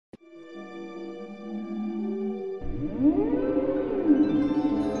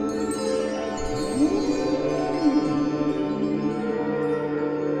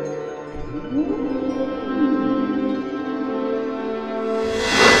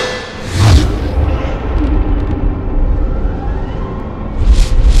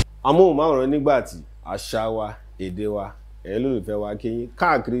amóhùnmáwòrán nígbà tí àṣà wa èdè wa lólùfẹ́ wa kéyìn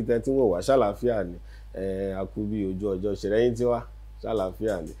káàkiri tẹ́tí wò wá ṣàlàáfíà ni àkúbí ojú ọjọ́ ṣẹlẹ́yìn tiwa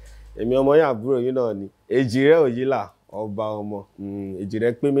ṣàlàáfíà ni èmi ọmọ yín àbúrò yín náà ni Èjìrẹ́ Òyìnlá ọba ọmọ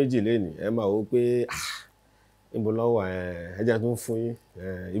Èjìrẹ́ pé méjì lénìí ẹ máa wò pé níbo lọ́wọ́ ẹjẹ́ tó ń fún yín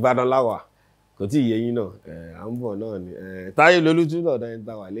Ìbàdàn láwà kò tí ì yé yín náà à ń bọ̀ náà ni Táyé lolútú náà dáhùn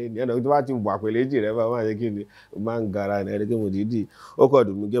tá wà lénìí ẹ̀nà tó bá ti wà pẹ̀lú Èjìrẹ́ bá máa ṣe kí ni máa ń gara ẹni kí mo dìídì ó kọ̀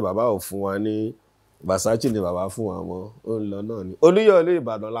dùn mí gé bàbá ò fún wa ní Versace ni bàbá fún wa mọ́ ó ń lọ náà ni Olúyọ̀lé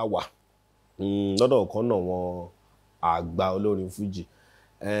Ìbàdàn láwà lọ́dọ̀ kan náà wọn àgbà olórin fújì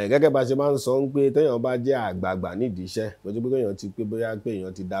gẹ́gẹ́ bá ṣe máa ń sọ pé téèyàn bá jẹ́ àgbààgbà nídìí iṣẹ́ lójú pé èèyàn ti pé bóyá pé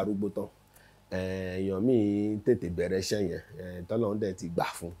èèyàn ti darúgbó tán èèyàn míì tètè bẹ̀rẹ̀ iṣẹ́ yẹn tọ́lọ́run dẹ̀ ti gbà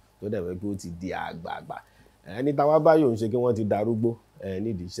fún tó dẹ̀ wẹ́ pé ó ti di àgbààgbà ẹni táwa báyò ń ṣe kí wọ́n ti darúgbó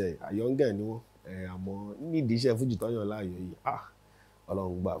nídìí iṣẹ́ àyọ̀ǹgẹ̀ ni wọ́n àmọ́ nídìí iṣẹ́ fújì tọ́yàn láàyò yìí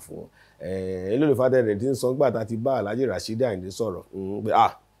Ọlọ́run gbà fún wọn olólùfàdé rẹ̀ ti ń sọ gbà tá ti bá Alhaji Rasheed Àyìndé sọ̀rọ̀ pé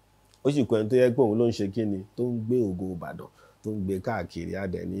ó sì kọ́ ẹni tó yẹ pé òun ló ń ṣe kí ni tó ń gbé ògo Ìbàdàn tó ń gbé káàkiri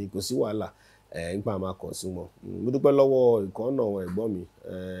adẹ̀ ní kò sí wàhálà nípa máa kàn sí wọn mo dúpẹ́ lọ́wọ́ ìkànnà wọn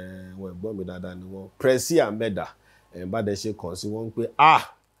ẹ̀gbọ́n mi dáadáa ni wọ́n Pressy Ameda bá dẹ̀ ṣe kàn sí wọn pé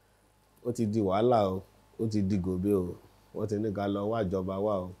ó ti di wàhálà o ó ti di gòbé o wọ́n ti ní ká lọ wá ìjọba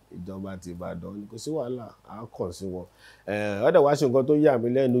wa o ìjọba ti Ìbàdàn kò sí wàhálà á kàn sí wọn ọ̀dẹ̀ wá ṣe nǹkan tó yà mí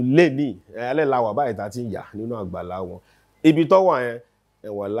lẹ́nu lẹ́nìí alẹ́ la wà báyìí tá ti ń yà nínú àgbàlá wọn ibi tó wà yẹn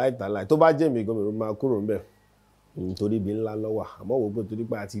ẹ̀wọ̀n láìtàláì tó bá jẹ́ mi gan mi máa kúrò ńbẹ̀ nítorí ibi ńlá lọ́wà àmọ́ wò pé torí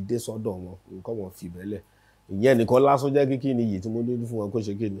pé a ti dé sọ́dọ̀ wọn nǹkan wọn fi bẹ́lẹ̀ ìyẹn nìkan lásán jẹ́ kíkí ni yìí tí mo dúdú fún wọn kó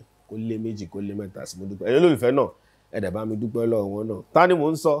ṣe kíni kó lé méjì kó lé mẹ́ta sí mo dúpẹ́ ẹ̀yin olólùfẹ́ náà ẹ̀dẹ̀ bá mi dúpẹ́ lọ́wọ́ wọn náà ta ni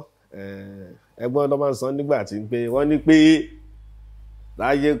mò ń sọ ẹgbọ́n tó máa ń sọ nígbà tí ń pé wọ́n ní pé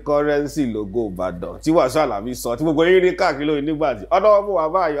Táyé kọ́rẹ́nsì lógo Ìbàdàn tí Wasiu Alabi sọ tí gbogbo yín rí káàkiri lóyún nígbà tí ọ̀dọ́ wọn fún wa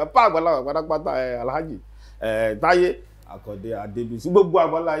báyìí ọ̀pá àgbàlagbà pátápátá Alhaji Táyé Àkàndé Adébísí gbogbo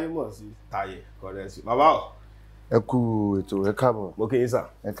àgbáláyé mọ̀ sí Táyé kọ́rẹ́nsì bàbá ọ̀ ẹ kú ètò ẹ káàbọ̀ mo kí yín sà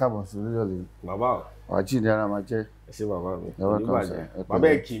ẹ káàbọ̀ sí Olúyọ̀lé bàbá ọ̀ wàjí ní ara máa jẹ́ ẹ ṣé bàbá mi oníbàjẹ́ bàbá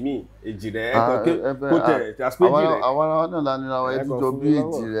ẹ̀ kì mí Èjìrẹ́ kó tẹ̀ àspéjì rẹ̀ àwọn ará náà lánàá àwọn ẹbí jọ bí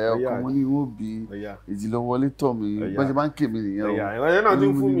Èjìrẹ́ ọkọ mo ní wọ́n bí Èjìlọ wọlé tọ̀ mí bọ́n ṣe máa ń kè mí nìyẹn o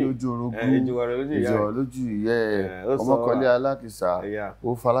olúmi ní ojú orogún ìjọ lójú ìyẹ́ ọmọ kọ́lé alákìsà ó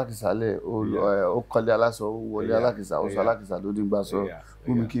fa alákìsà lẹ̀ ó kọ́lé aláṣọ ó wọlé alákìsà ó sọ alákìsà ló dín gbà sọ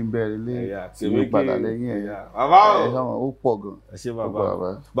fún mi kí n bẹ̀rẹ̀ lé ìwé padà lẹ́yìn ẹ̀ ó pọ̀ gan. ẹ ṣé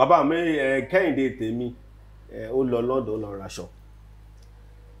bàbá mi Kẹ́hìndé tèmi ó lọ London lọ raṣọ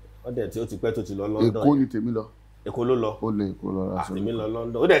ọdẹ tí ó ti pẹ́ tó ti lọ London Èkó ni tèmi lọ Èkó ló lọ ó lè Èkó lọ raṣọ tèmi lọ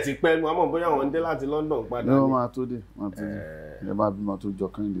London ó dẹ̀ ti pẹ́ àmọ́ bóyá wọ́n ń dé láti London padà ní wọ́n máa tó dé ẹ máa bí máa tó jọ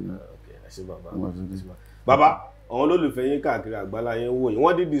Kẹ́hìndé ẹ ṣé bàbá àwọn olólùfẹ́ yín káàkiri àgbálá yín wò yín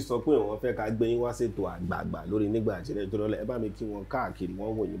wọ́n dídì sọ pé wọ́n fẹ́ ká gbé yín wá ṣètò àgbààgbà lórí nígbà àjẹrẹ tó lọ́lẹ̀ ẹ bá mi kí wọn káàkiri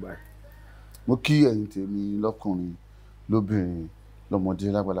wọ́n wò yín báyìí. mo kí ẹ̀yin tèmi lọ́kùnrin lóbìnrin lọ́mọdé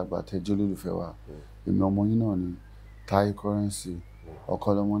lágbàlagbà tẹ́jọ́ olólùfẹ́ wa èmi ọmọ yín náà ni Táyé kọ́rẹ́nsì ọkọ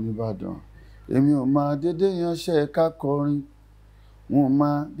lọmọ nìbàdàn èmi ò máa dédé yanṣẹ́ ká kọrin wọn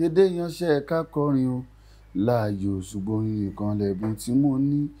máa dédé yanṣẹ́ ká kọrin o láàyò ṣùgbọ́n nǹkan lẹ́bùn tí mo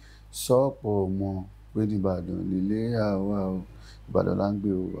ní sọ́pọ̀ ọmọ pé nìbàdàn nílé àwa o Ìbàdàn là ń gbé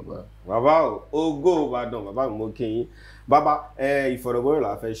o bàbá. bàbá o ògo Ìbàdàn bàbá mi mo kí yín bàbá ìfọ̀rọ̀wérọ̀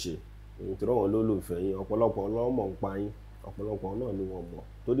la fẹ́ ṣe nítorí wọn lólùfẹ́ yín ọ̀pọ̀lọpọ̀ ọlọ́mọ ń pa yín ọ̀pọ̀lọpọ̀ náà ni wọ́n mọ̀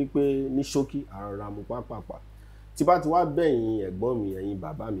torí pé ní ṣókí àrọ̀rà mú pápápá tí bá ti wá bẹ̀yìn ẹ̀gbọ́n mi ẹ̀yin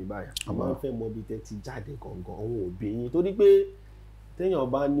bàbá mi báyà a máa ń fẹ́ mọ bí tẹ́ ti jáde gangan àwọn òbí yín torí pé téèyàn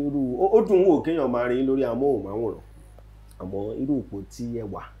bá nírú ó dùn wò kéèyàn máa rí lórí amóhùnmáwòrán àmọ́ irú ipò tí ẹ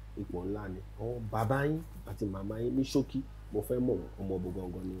wà ipò ńlá ni àwọn bàbá yín àti màmá yín ní ṣókí mo fẹ́ mọ̀ ọmọ ọbọ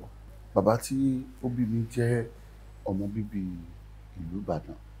gangan ni wọn. bàbá tí ó bí mi jẹ́ ọmọ bíbí ìlú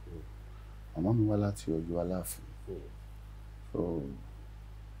Ìbàdàn màmá mi wá láti Ọ̀yọ́ Aláàfin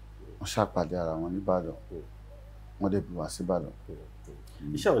wọ́n ṣàpàdé ara wọn nìbàdàn wọ́n dẹ̀ bí wá sí Ìbàdàn.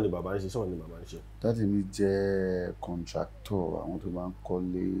 iṣẹ́ wọn ni bàbá ń ṣe iṣẹ́ wọn ni màmá ń ṣe. dáàdì mi jẹ́ kọ̀ǹtráktọ̀ àwọn tó máa ń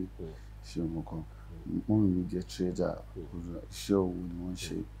kọ́lé ṣe ọmọ kan mọ́mì mi jẹ́ trader iṣẹ́ òwò ni wọ́n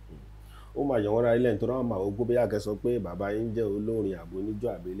ṣe. ó máa yàn wọ́n ra ilé nítorí àwọn àwọn ogbó bẹ́yà kẹsàn pé bàbá yín jẹ́ olórin àbò oníjó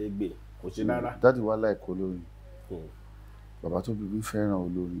àbélégbè kò ṣe rárá. dáàdì wa láìkó olórin bàbá tó bí mi fẹ́ràn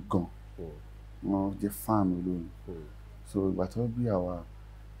olórin gan wọ́n jẹ́ fáànù olórin so ìgbà tó bí àwa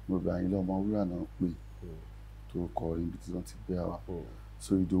mo gbà yín lọ́mọ wúrà náà pé tó kọrin ibi tí wọ́n ti bí àwa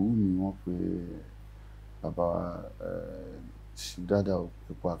so Ìdòwú mi wọ́n pe bàbá ṣì dáadáa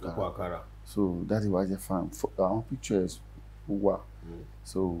epo àkàrà so dáàdì wa jẹ́ fáànù àwọn pictures wà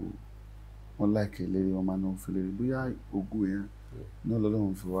so wọ́n láìkè lérí wọ́n máa ń fi lérí bóyá ògo yẹn náà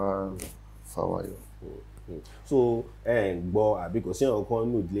lọ́lọ́run fi wá fà wá yọ. So ẹ ń gbọ́ àbí kò sí ọ̀kan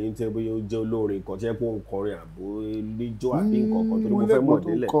nù ìdílé yín tẹ́ bóyá ó jẹ́ olórin kan tẹ́ pé ó ń kọrin àbó níjó àbí nǹkan kan tó ní mo fẹ́ mọ̀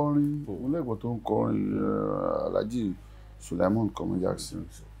délẹ̀. mo lẹ́gbọ̀n tó ń kọrin Alhaji Sulaiman Kọ́mọ Jackson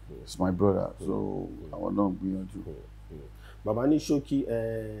is my brother, so àwọn náà gbìyànjú. Bàbá ní ṣókí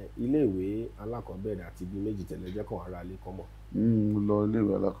iléèwé alákọ̀ọ́bẹ̀rẹ̀ àti ibi méjì tẹ̀lé jẹ́ kàn ara lè kọ́ mọ̀. Mo lọ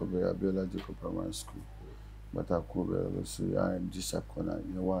iléèwé alákọ̀ọ́bẹ̀rẹ̀ Abiola Jacob Primary School bàtà kú bẹ̀rẹ̀ lọ sí IMG Sakona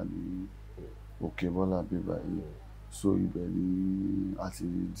yẹn wà ní Òkè Bọ́lá bíbá yìí, so ibẹ̀ ni a ti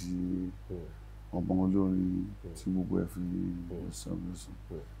di ọmọ olórin tí gbogbo ẹ̀ fi sọ̀rọ̀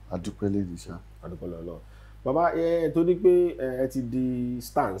adúpẹ́ lẹ́yìn ṣá. Adúpẹ́ lọ́lọ́. Bàbá torí pé ẹ ti di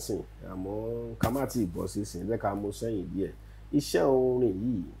star nsìn àmọ́ ká má ti bọ́ sí sìn lẹ́ka mo sẹ́yìn díẹ̀ iṣẹ́ orin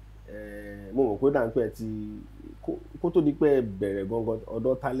yìí mo mọ̀ pé dáńpẹ́ ti kó tó di pé ẹ bẹ̀rẹ̀ gangan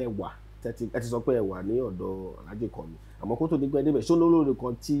ọ̀dọ̀ tálẹ̀ wà ẹ ti sọ pé ẹ wà ní ọ̀dọ̀ Alhaji Kọ́mi àmọ́ kó tó di pé ẹ débẹ̀ ṣó lólórin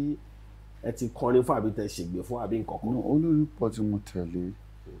kan tí ẹ ti kọrin fún àbí tẹ ṣègbè fún àbí nǹkan kan. olórin pọ̀ tí mo tẹ̀lé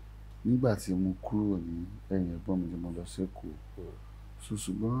nígbà tí mo kúrò ní ẹ̀yìn ẹ̀gbọ́n mi tí mo lọ sẹ́kọ̀ọ́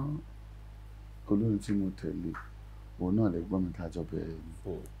ṣùgbọ́n olórin tí mo tẹ̀lé òun náà lẹ́gbọ́n mi tá a jọ bẹ̀rẹ̀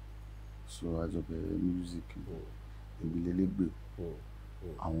ni so a jọ bẹ̀rẹ̀ music ìgbìlélẹ́gbẹ̀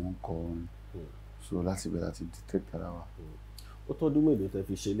àwọn ń kọ orin so láti bẹ̀rẹ̀ láti detect ara wa. ó tọ́dún mélòó tẹ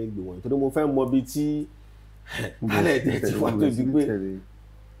fi ṣe lẹ́gbẹ̀ẹ́ wọn torí mo fẹ́ mọ bíi tí kálẹ̀ tẹ̀ ti wá tó di pé.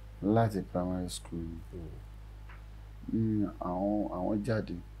 láti primary school ní àwọn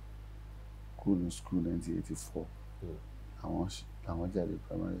jáde kúrò ní school 1984 àwọn jáde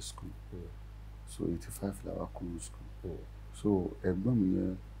primary school so 85 làwa kúrò school so ẹ̀gbọ́n mi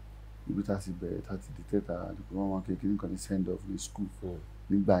yẹn ibi tá a ti bẹ̀rẹ̀ tá a ti detect ara nípa wọn wọn kékeré nǹkan ní send off ní school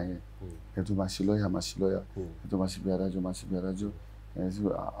nígbà yẹn ẹ̀ tó máa ṣe lọ́ọ̀yà máa ṣe lọ́ọ̀yà ẹ̀ tó máa ṣe bí adájọ́ máa ṣe bí adájọ́ ẹ̀ sì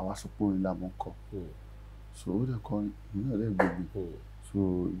àwa sọ pé orin làwọn kọ so ó dẹ̀ kọrin ìlú náà dẹ̀ gbogbo so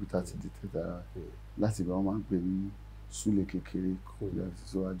ibi tá a ti detect ara láti bẹ̀ wọ́n máa ń pè ní súlẹ̀ kékeré kódà tí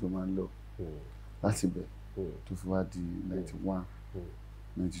síwájú máa ń lọ láti bẹ̀ tó fi wá di 91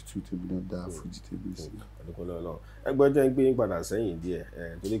 92 tèmi náà dá fújì tèmi sí. àdúgbò lọ́nà ẹgbẹ́ jẹ́ ń gbé yín padà sẹ́yìn díẹ̀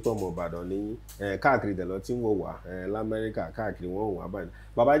torí pé ọmọ Ìbàdàn ní káàkiri tẹ̀lọ́ tí ń wò wá l'Amẹ́ríkà káàkiri wọ́n wà báyìí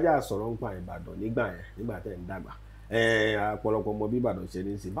bàbá jà sọ̀rọ̀ ń pa Ìbàdàn nígbà tẹ̀ ń dàgbà ọ̀pọ̀lọpọ̀ ọmọ bí Ìbàdàn ṣe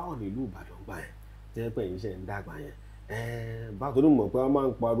ní í sìn báwo ni ìlú Ìbàdàn gbà yẹn tẹ́ pẹ́ yín ṣe ń dàgbà yẹn báwo tó ní mọ̀ pé wọ́n máa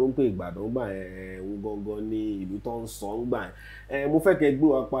ń parọ́ ń pè Ìbàdàn gbà ń gangan ní ìlú tó ń sọ ń gbà mo fẹ́ kẹ́ gbé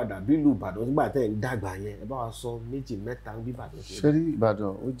wa padà bí ìlú Ìbàdàn nígbà tẹ́ ń dàgbà yẹn ẹ bá wa sọ méjì mẹ́ta bí Ìbàdàn ṣe. ṣé rí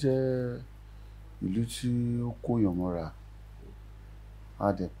Ìbàdàn ó jẹ́ ìlú tí ó kóyàn mọ́ra a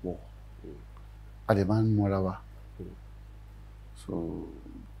dẹ̀ pọ̀ a dẹ̀ máa ń mọ́ra wa so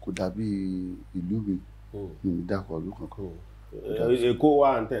kò dàbí ìlú mi ní ìdákọ̀ ọdún kankan. Èkó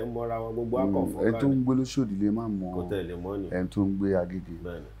wa ń tẹ̀ ń mọ́ra wọn gbogbo akọ̀fọ́ ẹ̀ tó ń gbé lóṣòdì lè má mọ ẹ̀ tó ń gbé Agége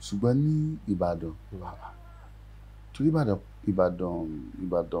ṣùgbọ́n ní Ìbàdàn torí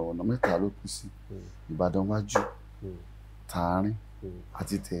Ìbàdàn ọ̀nà mẹ́ta ló pín sí Ìbàdàn wájú tààrin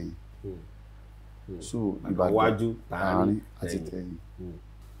àti tẹ̀yìn so Ìbàdàn wájú tààrin àti tẹ̀yìn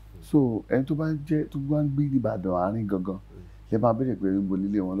so ẹni tó bá ń gbé Ìbàdàn àárín gangan lè máa béèrè pé níbo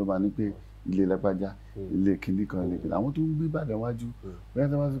nílé wọn ló máa ní pé ilé lágbájá ilé kìíní kan ilé kìíní àwọn tó ń gbé Ìbàdàn wájú bóyá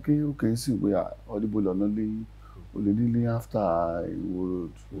tí wọ́n bá sọ pé ó kìí sìn pé ọdíbò lọ́nà lé olè nílé after Ìwó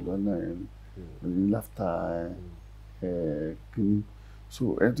road lọ́nà olè nílé after kìíní so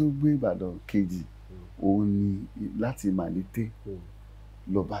ẹni tó gbé Ìbàdàn kejì òun ni láti Màlété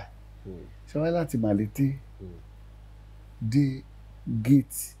lọ báyìí ṣé wáyé láti Màlété dé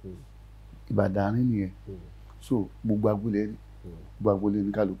gate Ìbàdàn àárín nìyẹn so gbogbo agboolé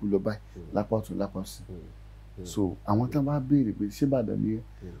ní kálukú lọ báyìí lápá ọ̀tún lápá òsì so àwọn tí wọ́n bá béèrè pé ṣé Ìbàdàn ni ẹ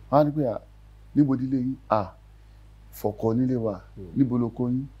wọ́n á ní pé níbo nílé yín Fọ̀kọ̀ nílé wa níbo ló kó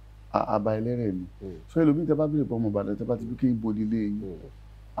yín Àbá Ẹlẹ́rẹ̀ ni so ẹlòmíì tí wọ́n bá béèrè pé ọmọ Ìbàdàn tí wọ́n bá ti bí kí níbo nílé yín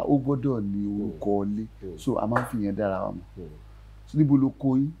ó gbọ́dọ̀ ní orúkọ ilé so a máa ń fi yẹn dára wa mọ̀ so níbo ló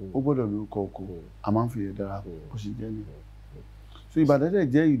kó yín ó gbọ́dọ̀ ní orúkọ oko a máa ń fi yẹn dára ó sì jẹ́ ni so Ìbàdàn dẹ̀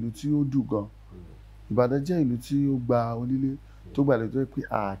jẹ́ ìlú tí ó dùn gan Ìbàdàn jẹ́ ìlú tí ó gba onílé tó gbà lẹ́tọ́ pé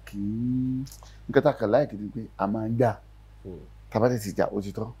a kì í nǹkan tá a kàn láìkì ni pé a máa ń gbà tábàtẹ̀ ti jà ó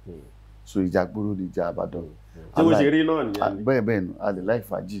ti tán so ìjà gbòòrò ni ìjà Ìbàdàn tí mo ṣe rí náà nìyẹn bẹ́ẹ̀ nù a lè láì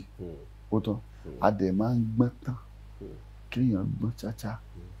fàájì ó tán a dẹ̀ máa ń gbọ́n tán kéèyàn gbọ́n cháchá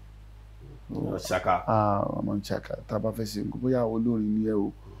ṣaka ọmọ ṣaka tá a bá fẹ́ ṣe nǹkan bóyá olórin ni ẹ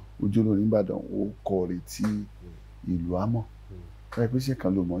o ojú olórin Ìbàdàn ó kọ retí ìlú àmọ́ ẹ pé ṣe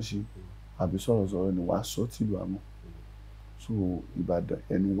kan ló mọ̀ ṣe àbí sọ̀rọ̀sọ̀rọ̀ ni wàá sọ tìlú àmọ́ so Ìbàdàn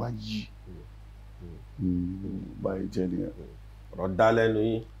ẹnu wá yí báyìí jẹ́ nìyẹn. ọ̀rọ̀ dá lẹ́nu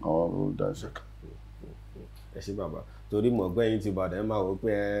yín. ọ̀rọ̀ dá ṣaka. ẹ ṣé bàbá torí mọ̀gbẹ́ yín ti Ìbàdàn máa wò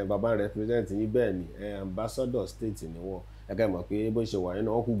pé bàbá represent yín bẹ́ẹ̀ ni ambassador state ni wọ́n ẹ̀ka mọ̀ pé bó ṣe wà nínú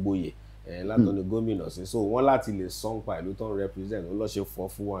wọn kú gboyè látọ̀nù gómìnà sí so wọ́n láti lè sọ́npa ìlú tó ń represent ń lọ́ ṣe fọ́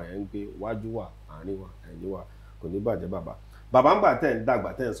fún wa ẹ̀ ń gbé wájú wa àárín wa ẹ̀yìn wa kò ní bàjẹ́ bàbá ń gbà tẹ̀ ń dàgbà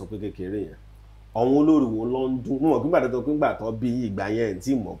tẹ̀ ń sọ pé kékeré yẹn àwọn olórí wo ló ń dún mọ̀ nígbà tó pé ńgbà tó bí ìgbà yẹn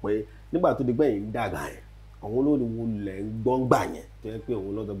tí mọ̀ pé nígbà tó di gbẹ̀yìn ń dàgbà yẹn àwọn olórí wo lẹ̀ ń gbọ́n gbà yẹn tó yẹ pé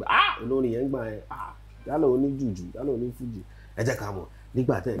òun lọ́dọ̀ gbà olórí yẹn ń gbà yẹn yálà oní jùjù yálà oní fújì ẹ jẹ́ ká mọ̀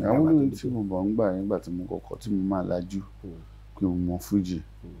nígbà tẹ̀ ń dàgbà tó di pé. àwọn olórí tí mo bọ̀ ń gbà yẹn nígbà tí mo kọ́kọ́ tí mo máa lajú pé mo mọ fújì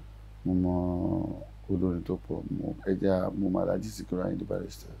mo mọ olórin tó pọ̀ mo máa lajú Síkírù Àyìndé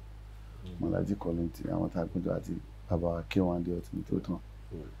Barrister mo lajú Kollington àwọn tá a gbọ́dọ̀ àti bàbá wa K1 The Ultimate tó tán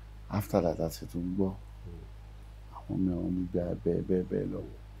after that àti tó ń gbọ́ àwọn mìíràn ní bẹ́ẹ̀ lọ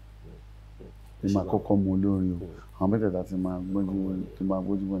ní máa kọ́kọ́ mú olórin o àwọn mẹ́tẹ̀ẹ̀ta ti máa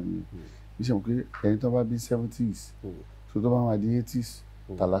gbójú mọ́ ní iṣẹ́ mọ̀ pé ẹni tó bá bí 70s tó bá máa di 80s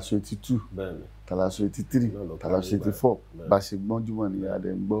tàlàṣọ 82 tàlàṣọ 83 tàlàṣọ 84 bá ṣe gbọ́njú mọ́ ní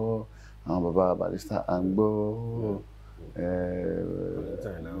adẹ̀ ń gbọ́ àwọn bàbá Barrister à ń gbọ́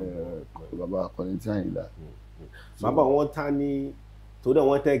bàbá Kollington Àyìnlá. bàbá wọn ta ní torí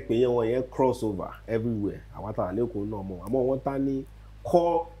àwọn tẹ́ pé yẹn wọn yẹn cross over everywhere àwọn àtàwọn lẹ́kọ̀ọ́ náà mọ̀ àmọ́ wọn ta ní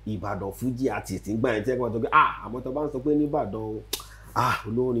kọ́ Ìbàdàn fújì àti ìtìgbà yẹn tí wọ́n tó gbé àmọ́ tó bá ń sọ pé nìbàdàn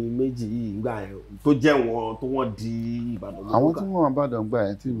olórin méjì yìí gbà yẹn tó jẹ́ wọn tó wọ́n di Ìbàdàn. àwọn tí wọ́n Ìbàdàn gbà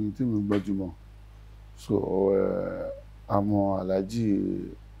yẹn tí mi gbọ́júmọ̀ so àmọ́ Alhaji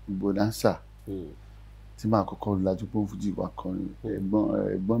Bonanza tí màá kọ́kọ́ lajú pé fújì wà kọrin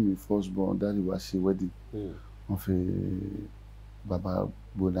ẹ̀gbọ́n mi first born dáàdi wa ṣe wedding wọ́n fi baba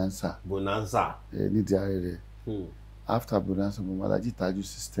Bonanza nídìí ààrẹ rẹ̀ after Bonanza mo mọ Alhaji Taju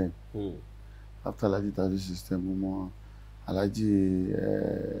system after Alhaji Taju system mo mọ Alhaji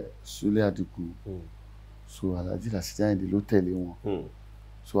Sule Adiku so Alhaji Rasidi Ayinde ló tẹ̀lé wọn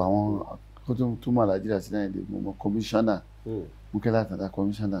so àwọn tó mọ Alhaji Rasidi Ayinde mo mọ commissioner Mukela Tata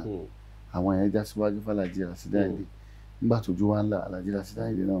commissioner àwọn yẹn já síwájú fún Alhaji Rasidi Ayinde nígbà tójú wa ń la Alhaji Rasidi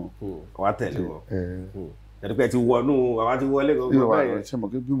Ayinde náà wà tẹ̀lé wọn ẹ̀dùpẹ̀ ti wọnú àwọn ti wọlé gbogbo báyìí. ṣe mọ̀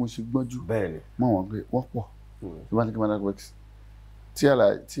pé bí mo ṣe gbọ́njú mọ̀ wọ́n pé wọ́n pọ̀ tí wọ́n ní kí wọ́n dákọ̀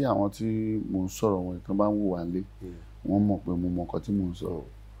tí àwọn tí mò ń sọ̀rọ̀ wọn ìtàn bá ń wò wá lé wọ́n mọ̀ pé mo mọ̀ nǹkan tí mò ń sọ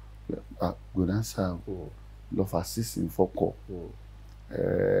Bonanza lọ́fà sísìn fọ́kọ̀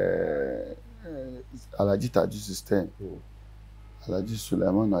Alhaji Taju system Alhaji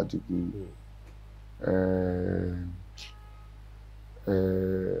Sulaiman Adigun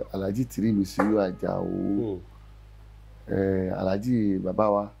Alhaji Tirimisiu Ajao Alhaji bàbá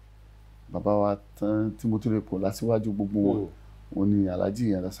wa tán tí mo tún lè pọ̀ lásìwájú gbogbo wọn ni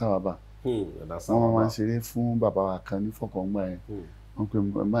Alhaji Yàndásáwàbà wọ́n máa ń ṣeré fún bàbá wa kan ní fọkàngbà yẹn wọ́n pe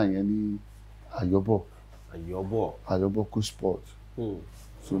máa yẹn ní Àyọ́bọ̀ cool sport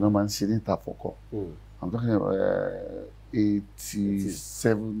so náà máa ń ṣeré níta fọkọ̀ I'm talking about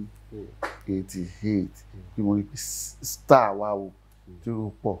 87 88 bí mo rí pé star wa o tí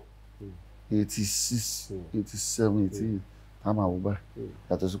ó pọ̀ 86 87 88 a máa wò báyìí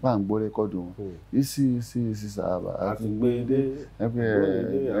yàtọ̀ sí pé à ń gbọ́ rẹ́kọ́ọ̀dù wọn isi sábà àti gbédé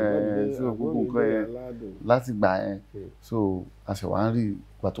so gbogbo nǹkan yẹn láti gbà yẹn so àṣẹwà ń rí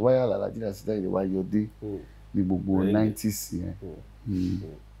ìgbà tó wáyà Alhaji Rasidi Ayinde wá yọ dé ní gbogbo 90s yẹn.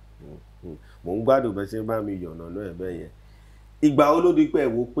 mò ń gbádùn bẹ́ẹ̀ ṣe ń bá mi yọ̀nà náà ẹ̀ bẹ́ẹ̀ yẹn ìgbà wo ló di pé ẹ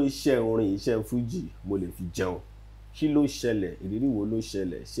wo pé iṣẹ́ orin iṣẹ́ fújì mo lè fi jẹun kí ló ṣẹlẹ̀ ìrírí wo ló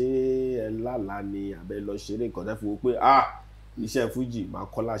ṣẹlẹ̀ ṣé ẹ lálàá ni àbẹ lọ ṣeré nǹkan tẹ́ fi wo pé iṣẹ́ fújì máa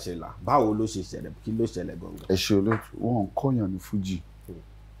kọ́ láṣẹ là báwo ló ṣe ṣẹlẹ̀ kí ló ṣẹlẹ̀ gangan. ẹ ṣe olóòtú wọn ń kọyàn ní fújì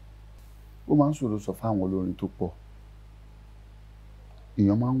ó máa ń ṣòro sọ fáwọn olórin tó pọ̀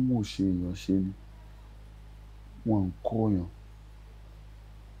èèyàn máa ń wò ṣe èèyàn ṣe ni wọn ń kọyàn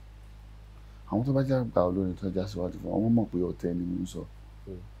àwọn tó bá já gba olórin tó já síwájú fún wọn mọ̀ pé ọ̀tẹ̀ ni mo ń sọ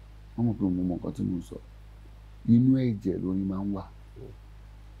wọn mọ̀ pé mo mọ̀ nǹkan tí mo ń sọ inú ẹ̀jẹ̀ lórin máa ń wà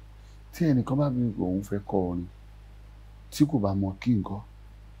tí ẹnìkan bá bí òun fẹ́ kọ orin tí kò bá mọ kí nǹkan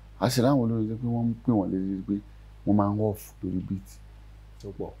àṣírí àwọn olórin tó pé wọ́n ń pè wọ́n lérí pé wọ́n máa ń off lórí beat tó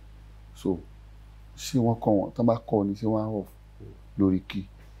pọ̀ so ṣé wọ́n kọ́ wọn tán bá kọ́ ni ṣé wọ́n á off lórí key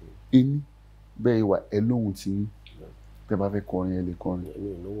ẹni bẹ́ẹ̀ wà ẹ lóhùn tí yín tẹ́ bá fẹ́ kọrin ẹ lè kọrin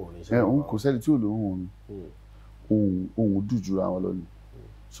òun kò sẹ́ni tí ò lóhùn òun dùjú ra wọn lọ ni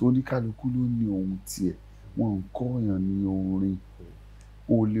so oníkálukú ló ní ohun tiẹ̀ wọ́n ń kọ́yàn ní orin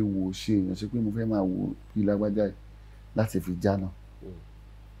ó lè wò ṣe èèyàn ṣe pé mo fẹ́ máa wò bí lágbájá yìí láti fi jáná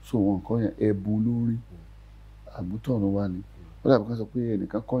so wọn kọ́yàn ẹ̀bùn lórí àbútọ̀run wà ní ó dàbí ká sọ pé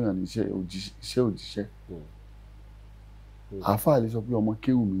ẹnìkan kọ́yàn ní iṣẹ́ òjíṣẹ́ àáfàá lè sọ pé ọmọ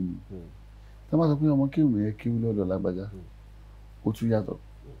kéwù mi ni tí wọ́n bá sọ pé ọmọ kéwù yẹn kéwù lọ́dọ̀ lágbájá ó tún yàtọ̀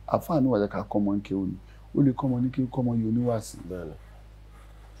àfáà ní wàjà ká kọ́ ọmọ kéwù ni ó lè kọ́ ọmọ ní kéwù kọ́ ọmọ yìí oníwàásí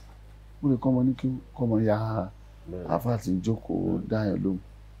ó lè kọ́ ọmọ ní kéwù kọ́ ọmọ yà á àfáà tí ń jókòó dáyàn lóhùn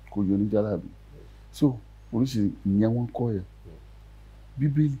kò yọ oníjàlábì so oríṣiríṣi ìyẹn wọ́n kọ́ yẹn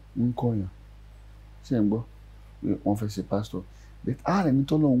bíbélì ń kọ́ yẹn ṣé ń gbọ́ pé wọ́n fẹ́ ṣe pásítọ̀ bẹ́ẹ̀ ààrẹ ní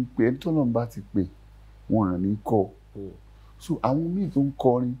tọ́lọ̀ ń pè é tọ́lọ̀ ń bá ti pè wọ́n ràn ní kọ́ so àwọn míì tó ń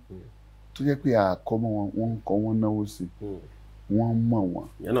kọrin tó jẹ́ pé àkọ́mọ́ wọn wọ́n ń kọ́ wọ́n náwó sí wọ́n mọ̀ wọ́n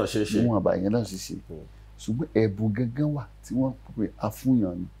ìyẹn náà ṣe é ṣe wọ́n àbá ìyẹn náà ṣe ṣe ṣùgbọ́n ẹ̀bùn gangan wà tí wọ́n pè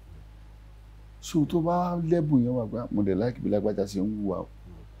àfúnyàn ni so tó bá lẹ́bùn yẹn wà pé mo dẹ̀ láìkí bí lágbájá ṣe ń wùwà o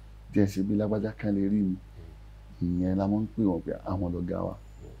bí ẹ ṣe bí lágbájá kan lè rí mi ìyẹn la máa ń pè wọ́n pé àwọn lọ́gá wa.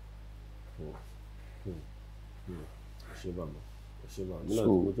 So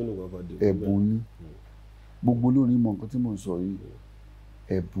ẹ̀bùn ni gbogbo olórin mọ nǹkan tí mò ń sọ yìí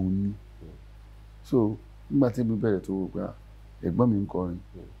ẹ̀bùn ni so nígbà tí mi bẹ̀rẹ̀ tó wò pé ẹ̀gbọ́n mi ń kọrin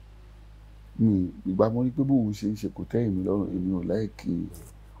mi ìgbà mo rí pé bóun ṣe ń ṣe kò tẹ́ èmi lọ́rùn èmi ò láìkí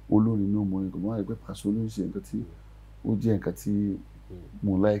olórin náà mo rí kò mọ́ àìpẹ́ Paso ló ń ṣe nǹkan tí ó jẹ́ nǹkan tí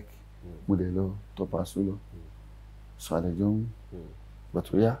mo láìkí mo dẹ̀ lọ tọ̀ Paso lọ sọ àdẹ̀jọ́ ń gbà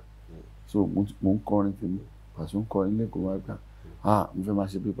tó yá so mo ń kọrin tèmi Paso ń kọrin lẹ́kọ̀ọ́ wá gbà mo fẹ́ máa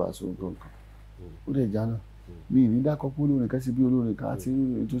ṣe bí Paso nǹkan ó dẹ̀ já náà mi ní dákọ̀ pé olórin kan ṣe bí olórin kan àti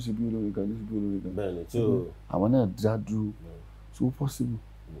olórin tó ṣe bí olórin kan tó ṣe bí olórin kan bẹ́ẹ̀ni tí ó àwọn náà dá dúró so possible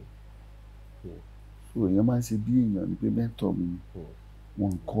so èèyàn máa ń ṣe bí èèyàn ní pé mẹ́tọ̀ mi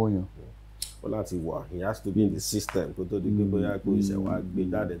wọn kọ́ yàn. ó láti wà he has to be in the system kó tó di pé bóyá kó iṣẹ́ wa gbé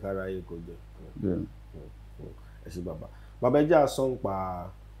jáde kára yé kó jẹ. ẹ ṣe bàbá ẹ jẹ́ àsán pa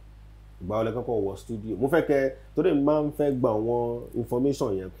ìgbà wọlé kọ́kọ́ wọ studio mo fẹ́ kẹ́ torí mi máa ń fẹ́ gba àwọn information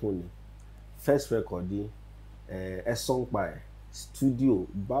yẹn kún ni first record yìí ẹ sọ́n pa ẹ̀ studio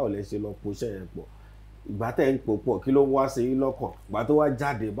báwo lẹ ṣe lọ poṣẹ́ yẹn pọ̀ ìgbà tẹ̀ ń pò pọ̀ kí ló wá sí yín lọ́kàn ìgbà tó wá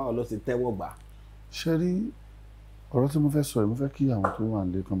jáde báwo ló ṣe tẹ́wọ́ gbà. ṣe rí ọ̀rọ̀ tí mo fẹ́ sọ yìí mo fẹ́ kí àwọn tó wà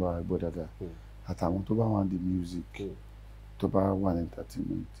nílé kan bá wa gbọ́ dáadáa àtàwọn tó bá wà ní music tó bá wà ní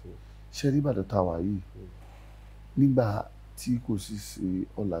entertainment ṣe rí Ìbàdàn tá a wà yìí nígbà tí kò sì ṣe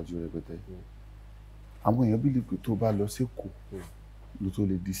ọ̀làjú rẹpẹtẹ àwọn èèyàn bíi pé tó bá lọ sékòó ló tó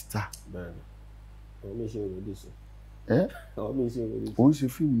lè di star. àwọn mi ṣe ìròdì sí. àwọn mi ṣe ìròdì sí. òun ṣe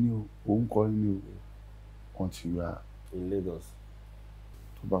fíìmù ni o òun kọrin ni o until you are in Lagos.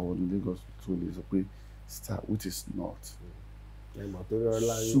 tó bá wọ ní Lagos tó lè sọ pé star which is not.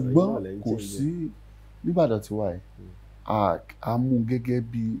 ṣùgbọ́n kò sí nìbàdàn tí wà yìí a mú gẹ́gẹ́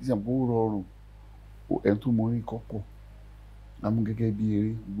bí ìṣàpò rọrùn ẹni tó mọ orin kọ́pọ̀ a mú gẹ́gẹ́ bí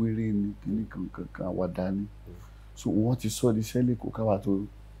eré wéré ni kíní kankan àwàdà ni so wọ́n ti sọ ní iṣẹ́ lẹ́kọ̀ọ́ káwá tó.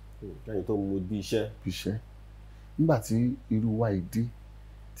 lẹ́yìn tó mú bí iṣẹ́. nígbà tí irú wa ìdí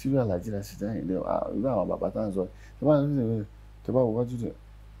tí irú Alhaji Rasheed Ayinde irú àwọn bàbá tá à ń sọ tẹ bá wọ wájú tẹ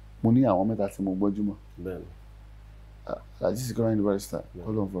mo ní àwọn mẹ́ta tí mo gbọ́jú mọ́. Alhaji Sikiru Ayinde Barrister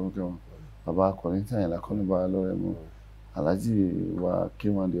kọ́lọ̀ fọlọ́ kẹwọn bàbá akọrin tí àyìnlá kọ́lọ̀ bá lọ́rẹ̀ mọ́ Alhaji wa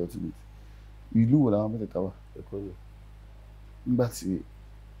K1 the ultimate ìlú wo làwọn mẹ́tẹ̀ẹ̀ta wà. nígbà tí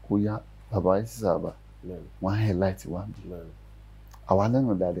kò yá bàbá yìí ti sábà wọ́n á highlight wa bí àwa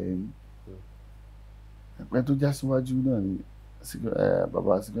náà dáadáa ẹni ẹgbẹ́ tó já síwájú náà ni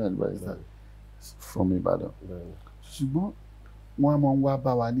bàbá Sikiru Ayinde Barrister from Ibadan ṣùgbọ́n wọ́n á máa ń wá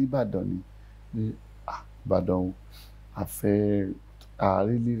bá wa ní Ìbàdàn ni pé Ìbàdàn àfẹ́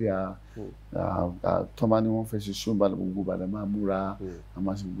ààrẹ líle tọ́mà ni wọ́n fẹ́ ṣe ṣó Ìbàdàn gbogbo Ìbàdàn máa múra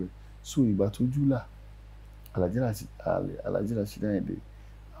àmọ́ ṣe gbogbo ẹ̀ so ìgbà tó júlà Alhaji Rasheed Ayinde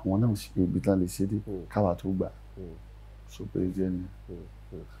àwọn náà ibi tán lè ṣe dé káwa tó gbà so pé jẹ́ ni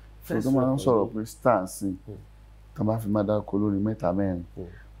so tó máa ń sọ̀rọ̀ pé star sí tó bá fi máa dárúkọ lórí mẹ́ta mẹ́rin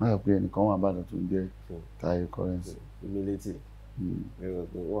má sọ pé ẹnìkan wà Ìbàdàn tó ń jẹ́ Taiye currency.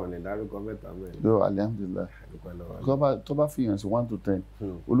 wọn ní dárúkọ mẹ́ta mẹ́rin. yóò alihamdulilayi tó bá fi hàn sí 1 to 10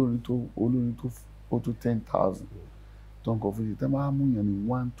 olórin tó ó tó 10,000 tó ń kọ fún yìí tẹ́ máa mú yàn ní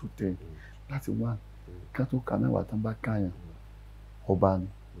 1 to 10 láti 1 ká tó kà mẹ́wàá tán bá káyàn ọba ni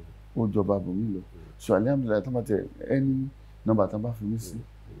ó jọba bòmí lọ so alihamdulilayi tán bá tẹ ẹni nọ́mbà tán bá fi mí sí.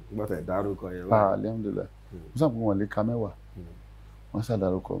 gbọ́dọ̀ dárúkọ yẹn wá. alihamdulilayi mo sábà wọn lè ka mẹ́wàá wọ́n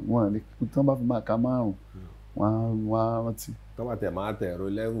ṣàdárúkọ wọn lè tán bá fi máa ka 5 wọ́n á rántí. tọ́wọ́ tẹ̀ máa tẹ̀ ẹ̀rọ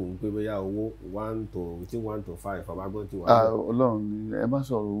lẹ́rù pé bóyá owó 1 to 5 ọbagbọ́n ti wà. Ọlọ́run ni ẹ má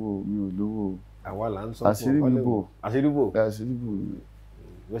sọ̀rọ̀ owó mi ò lówó. àwa là ń sọ fún àṣírí bíbò. àṣírí bò. àṣírí bò.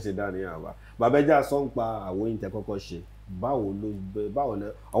 wọ́n ṣe dá ní àwa. bàbá ẹja sọ ń pa àwọn oyin tẹ kọ́kọ́ ṣe báwo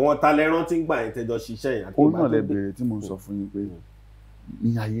náà àwọn talẹ̀ rántí ń gbà yẹn tẹjọ ṣiṣẹ́ yẹn. ó náà lẹ bẹ̀rẹ̀ tí mo sọ fún yín pé ní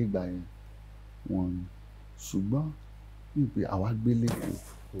ayé ìgbà yẹn wọ́n ní ṣùgbọ́n ní pé àwa gbé lẹ́kọ̀ọ́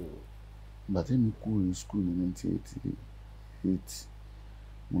ìgbà tí mi kúrò ní school ní 1988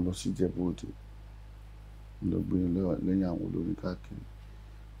 mo lọ sí Ìjẹ̀bú Òde mo lọ gbé lẹ́yìn àwọn olórin káàkiri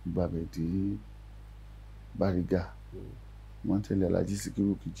gbàbẹ̀ dé Bariga wọ́n tẹ̀lé Alhaji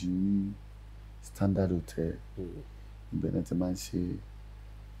Sikiru Kiji ní Standard Hotel ibẹ̀ náà ti máa ń ṣe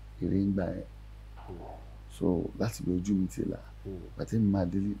eré ńgbà yẹn so láti bí ojú mi ti là àti mi máa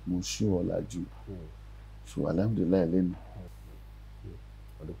délé mo ṣó ọ̀làjú so alhamdulilayi lẹ́nu.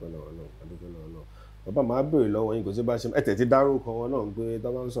 adúpẹ́ lọ́wọ́ náà bàbá máa béèrè lọ́wọ́ yín kò sí bá ṣe ẹ tẹ̀tí dárúkọ wọn náà pé tó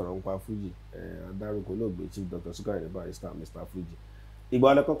bá ń sọ̀rọ̀ nípa Fuji adárúkọ olóògbé Chief Dr. Sikiru Ayinde Barrister Mr. Fuji ìgbà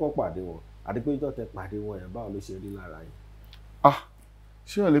ọlẹ́ kọ́kọ́ pàdé wọn àti pé ìjọ́ tẹ pàdé wọn yẹn báwo ló ṣe rí lára yín.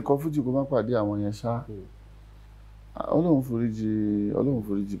 ṣé ò lè kọ Fuji kó má pàdé àwọn yẹn ṣá Ọlọ́run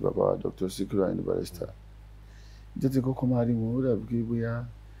foríjì bàbá Dr. Sikiru Ayinde Barrister ìjọ́ tí kọ́kọ́ máa rí wọn ó dàbí pé bóyá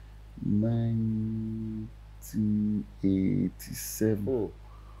 1987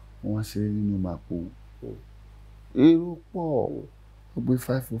 wọ́n ṣe nínú Màpò èrò pọ̀ ó gbé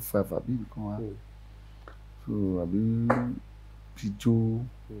 505 àbí nǹkan wá so àbí pijó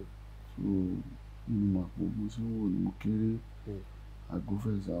so nínú Màpò mo ṣe wò ní mo kéré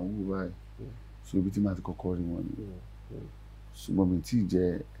àgọ́fẹ̀sà ń wò báyìí so ibi tí màá ti kọ́kọ́ rí wọn ni ṣùgbọ́n mi tí ì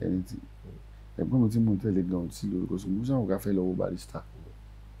jẹ́ ẹni tí ẹ̀gbọ́n mi tí mo tẹ̀lé gan tí lórúkọ sọ mo ṣàwọn ká fẹ́ lọ́wọ́ Barrister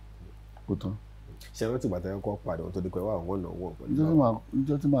ó tán. ṣé rántí bàtà yẹn kọ́ padà wọn tó di pé wà wọ́n náà wọ́n pẹ̀lú.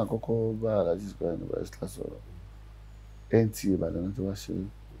 ìjọ tí màá kọ́kọ́ bá Alhaji Sikiru Ayinde Barrister sọ̀rọ̀ NTA Ìbàdàn náà ti wá ṣeré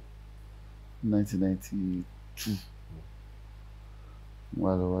 1992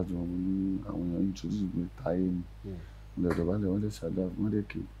 wọ́n á lọ wájú wọn ní àwọn èèyàn introduce mi Taiye ni wọ́n lè dọ̀bálẹ̀ wọ́n lè ṣàdá wọ́n lè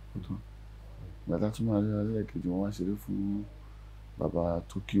ké ó tán ìgbà tá a tún máa rí alẹ́ kejì wọ́n wá ṣeré fún bàbá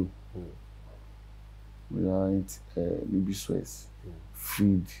Tokyo bóyá níbi Suez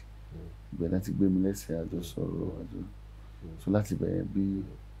Freed ibẹ̀ náà ti gbé mi lẹ́sẹ̀ àjọ sọ̀rọ̀ àjọ so láti bẹ̀rẹ̀ bí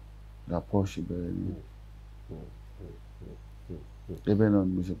rapport ṣe bẹ̀rẹ̀ ni ẹbẹ̀ náà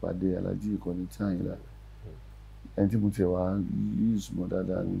ni mo ṣe pàdé Alhaji ìkọ́ni tí Àyìnlá ẹni tí mo ti wá use mọ́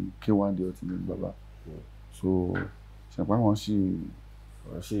dáadáa ní K1 the ultimate baba so ṣàpá wọn sì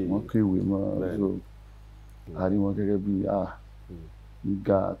wọ́n kéwé mọ́ so a rí wọn gẹ́gẹ́ bí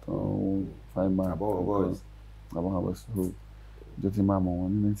nígbà àtàn fáìmà àbọ̀wọ̀ so ìjọ tí máa mọ̀ wọn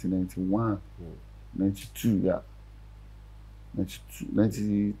ní 1991 92 yà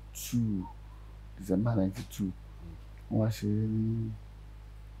 92 December 92 wọ́n wá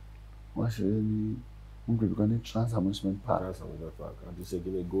ṣeré ní wọ́n pè kan ní Trans Amusement Park àti ṣe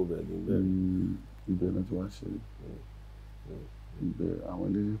kíni go bẹ̀ níbẹ̀ ibẹ̀ náà ti wá ṣeré ibẹ̀ àwọn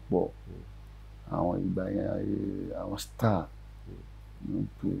eléré pọ̀ àwọn ìgbà yẹn ayé àwọn star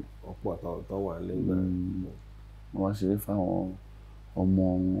ọ̀pọ̀ àtàwọn tó wà lẹ́gbẹ̀ẹ́ wọ́n wá ṣeré fáwọn ọmọ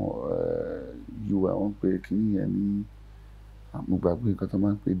UI wọ́n pè kíní yẹn ní mo gbàgbé nǹkan tó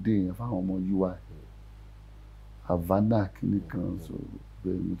máa ń pè dé yẹn fáwọn ọmọ UI Havana kíní kan so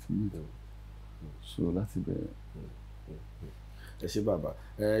bẹ́ẹ̀ mo ti ní so láti bẹ̀rẹ̀. ẹ ṣé bàbá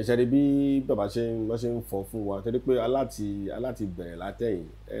ṣe bí bàbá wọ́n ṣe ń fọ fún wa tẹ́lẹ̀ pé aláti bẹ̀rẹ̀ látẹ̀yìn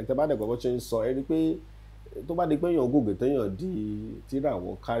tẹ́ bá dẹ̀kọ́ bọ́ ṣe ń sọ ẹ rí pé tó bá di pé èèyàn gògè téèyàn di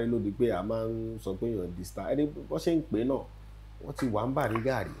tíràwọ̀ kárí ló di pé a máa ń sọ pé èèyàn di star ẹ rí bọ́ ṣe ń pè náà wọ́n ti wà ń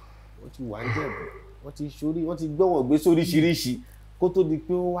Bariga rí wọ́n ti wà ń Jẹ̀bú wọ́n ti gbé wọn gbé sóríṣiríṣi kó tó di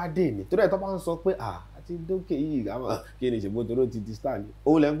pé ó wá dé ní torí ẹ̀ tó bá ń sọ pé àti dókè yìí àwọn kí ni ìṣègbè tó ló ti di star ni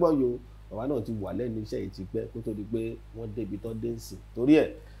òun lẹ́ ń gbọ́ yo bàbá náà ti wà lẹ́nu iṣẹ́ yìí ti pẹ́ kó tó di pé wọ́n débi tó dé nsìn torí ẹ̀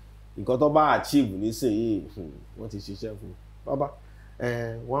nǹkan tó bá achieve nísìnyìí wọ́n ti ṣiṣẹ́ fún bàbá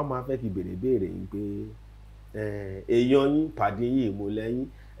wọ́n á máa fẹ́ kí béèrè yín pé èèyàn yín pàdé yín ìmúlẹ̀ yín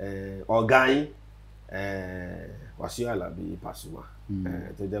ọ̀gá yín Wasiu Alabi Pasuma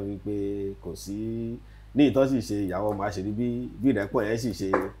tó jẹ́ wípé kò sí ní ìtọ́ sì ṣe ìyàwó ọmọ àṣírí bí ìrẹ́pọ̀ yẹn sì ṣe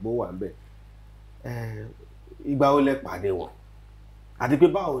bó wà ń bẹ̀ ìgbà wo lẹ pàdé wọn àti pé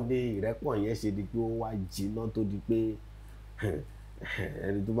báwo ni ìrẹ́pọ̀ yẹn ṣe di pé ó wá jiná tó di pé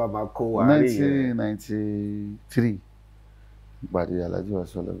ẹni tó bá máa kó wa rí yẹn. 1993 ìpàdé Alhaji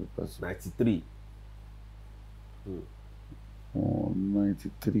Wasiu Alabi Pasuma. 93.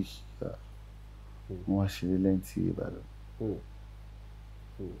 93 wọ́n wá ṣeré lẹ́yìn tí Ìbàdàn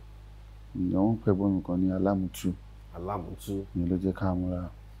ìyàwó ń pẹ́ bọ́ọ̀nù kan ní Alámùtú ni ló jẹ́ ká múra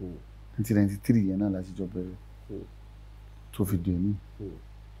 1993 yẹn náà láti jọ bẹ̀rẹ̀ tó fi dè mí.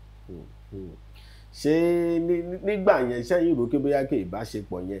 ṣé nígbà yẹn sẹ́yìn rò kébéyà ké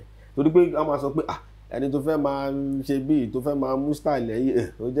ìbáṣepọ̀ yẹn torí pé a máa sọ pé ẹni tó fẹ́ máa ṣe bíi tó fẹ́ máa mú style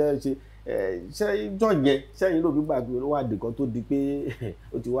ẹ̀yìn ó jẹ́ ṣe ìjọ yẹn sẹ́yìn rò gbígbà pé ó wà dé kan tó di pé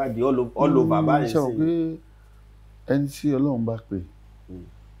ó ti wá di all over báyìí sí. ṣé o pé ẹni tí Ọlọ́run bá pè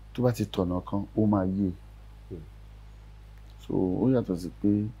tó bá ti tọ̀nà kan ó máa yé so ó yàtọ̀ sí pé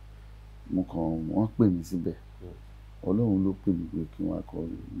wọ́n pè mí síbẹ̀ Ọlọ́run ló pè mí pé kí wọ́n akọ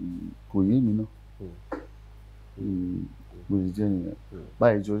kò yé mi náà bó ṣe jẹ́ nìyẹn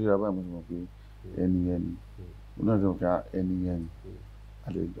báyìí tí ó ríra báyìí mo ti mọ̀ pé ẹni yẹn ni mo náà ti mọ̀ pé ẹni yẹn ni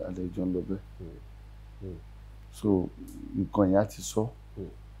àlejò ń lọ bẹ́ẹ̀ so nǹkan yẹn á ti sọ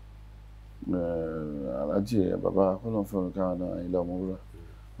alájì bàbá Ọlọ́run fẹ́ràn káwọn náà ilé ọmọ wúrà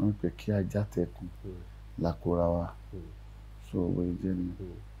wọ́n ń pè kí ajá tẹkùn làkúra wa so bó ṣe jẹ́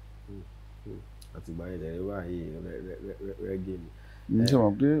nìyẹn. Àtìgbà yẹn lẹ́yìn báyìí rẹ́gẹ́ ni. Mo ṣe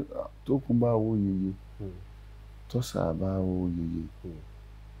mọ̀ pé tó kún bá owó yeye tọ́sà bá owó yeye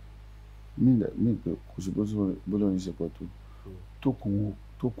mí pé kò sí bó lóyún ṣe pọ̀ tó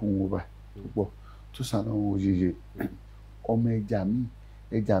kún owó báyìí tó pọ̀ tọ́sà náà owó yeye ọmọ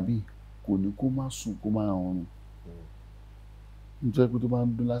ẹja míì kò ní kó má sùn kó má rọrùn nítorí pé tó bá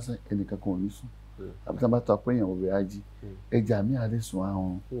ń dún lásán ẹnìkan kan ò ní sùn àbí tí wọ́n bá ta pé èèyàn òbí ají ẹja míì á lè sùn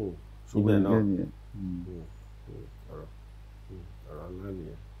àrùn ibẹ̀ náà ọ̀rọ̀ ńlá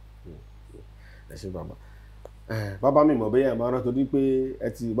nìyẹn. Ẹ ṣé bàbá mi mọ̀ bẹ́ẹ̀ máa rántí torí pé ẹ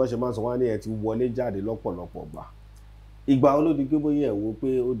ti bọ́ ṣe máa sọ wá ní ẹ ti wọlé jáde lọ́pọ̀lọpọ̀ gbà ìgbà wo ló di pé bóyá ẹ wo pé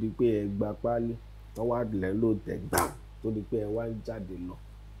ó di pé ẹ gba páálí wọ́n wá lẹ̀ ló tẹ̀ gbà tó di pé ẹ wá ń jáde lọ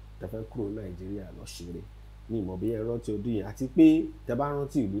tẹ fẹ́ kúrò Nàìjíríà lọ ṣeré ní ìmọ̀ bẹ́ẹ̀ ẹ rántí ọdún yẹn àti pé tẹ bá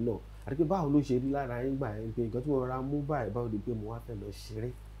rántí ìlú náà àti pé báwo ló ṣe rí lára yín gbà yẹn pé nǹkan tí mo ra mú báyìí báwo di pé mo wá fẹ́ lọ ṣeré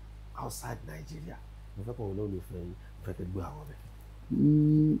outside Nigeria mo fẹ́ kọ́ wọn lórí ìfẹ́ yín mo fẹ́ kẹ́ gbé àwọn rẹ̀.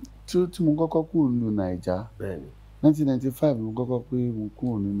 tí mo kọ́kọ́ kúrò nínú Naija 1995 mo kọ́kọ́ pé mo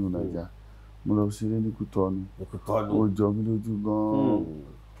kúrò nínú Naija mo lọ ṣeré ní Kútọ́nù ó jọ mí lójú gan-an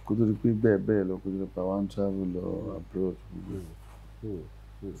kó tó di pé bẹ́ẹ̀ lọ kó tó di pé àwọn travel lọ abroad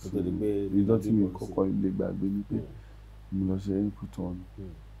ìjọ tí mi kọ́kọ́ lè gbàgbé ni pé mo lọ ṣeré ní Kútọ́nù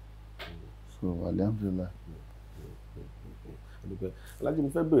so alhamdulillah. Alájí mo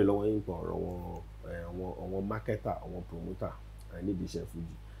fẹ́ béèrè lọ́wọ́ yín pa ọ̀rọ̀ àwọn marketer àwọn promoter nídìí iṣẹ́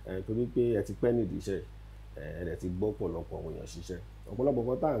fújì torí pé ẹ ti pẹ́ nídìí iṣẹ́ ẹ ti gbọ́ ọ̀pọ̀lọpọ̀ àwọn èèyàn ṣiṣẹ́ ọ̀pọ̀lọpọ̀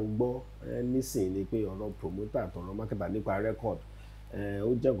kan tá à ń gbọ́ nísìn ni pé ọ̀rọ̀ promoter àtọ̀rọ̀ marketer nípa record ó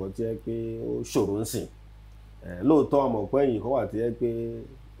jẹ́ nǹkan tí ẹ pé ó ṣòro ń sìn lóòótọ́ ọmọ ọ̀pọ̀ ẹ̀yìn kan wà tí ẹ pé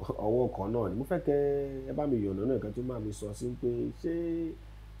ọwọ́ kan náà ni mo fẹ́ kẹ́ ẹ bá mi yọ̀nà náà kan tó máa mi sọ sí pé ṣé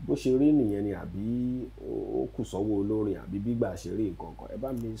bó ṣe rí nìyẹn ni àbí ó kù sọ́wọ́ olórin àbí gbígbà ṣe rí nǹkan kan ẹ bá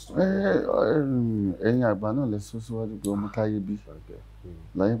mi sọ. ẹ̀yin àgbà náà lè sọ síwájú pé ọmọ táyé bí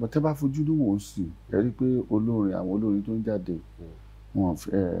láyé pé tẹ́ bá fojú ní wọ́n sì ẹ rí i pé àwọn olórin tó ń jáde wọn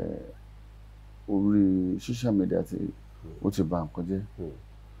orí social media ó ti bà nǹkan jẹ́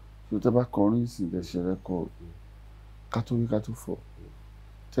tó tẹ́ bá kọrin sí ilẹ̀ ṣe rẹ́kọ̀d kátó wí kátó fọ̀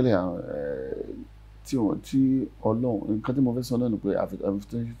tẹ́lẹ̀ tí Ọlọ́run nǹkan tí mo fẹ́ sọ náà ni pé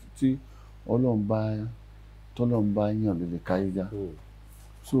tí Ọlọ́run bá yàn lè káyé já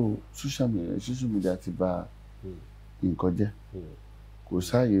so social media ti bà nǹkan jẹ́ kò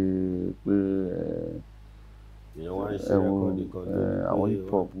sáàyè pé àwọn hip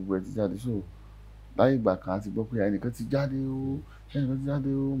hop gbogbo ẹ̀ ti jáde so láyé ìgbà kan àti gbọ́ pé ẹnìkan ti jáde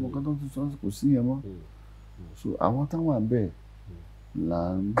ó mọ̀ kan tó ti sọ kò sí yẹn mọ́ so àwọn táwọn àbẹ̀ là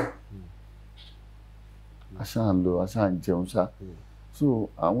ń aṣáà ń jẹun ṣá so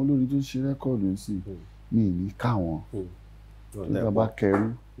àwọn olórin tó ń ṣe rẹ́kọ̀dù ń sì ní ìní káwọn tó bá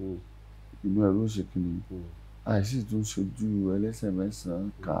kẹrú inú ẹ̀rú òṣèkìní àìsí tó ń ṣojú ẹlẹ́sẹ̀ mẹ́sàn-án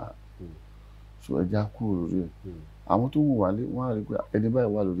kà so ẹja kúrò lórí ẹ̀ àwọn tó wù wálé wọ́n á rí pé ẹni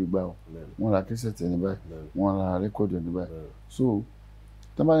báyìí wà lórí gbà ó wọ́n ra kẹ́sẹ̀tì ẹni báyìí wọ́n ra rẹ́kọ̀dù ẹni báyìí so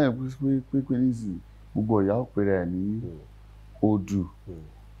tó bá yẹ pé nísìnyí gbogbo ọ̀yà ó pèrè ẹ̀ ní odù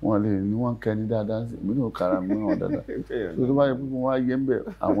wọn lè ní wọn kẹni dáadáa sí èmi náà kára mi náà dáadáa so tó bá yẹ pé wọn á yẹ ń bẹ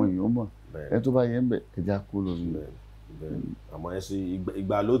àwọn èèyàn mọ̀ ẹ tó bá yẹ ń bẹ ẹja kú lórí rẹ. àmọ́ ẹ ṣe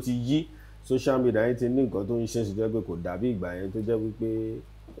ìgbà ló ti yí social media yẹn ti ní nǹkan tó ń ṣe sí jẹ́ pé kò dàbí ìgbà yẹn tó jẹ́ wípé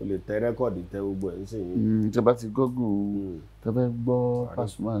o lè tẹ rẹ́kọ̀dì tẹ gbogbo ẹ̀ ń sìn yín. tẹ bá ti gọ́gù tẹ fẹ́ gbọ́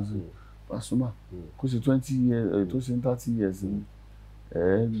Pasuma kó ṣe 20 years tó ṣe 30 years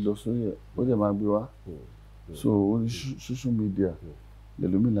ẹ lọ sórí ẹ ó dẹ̀ máa gbé wá so orí social media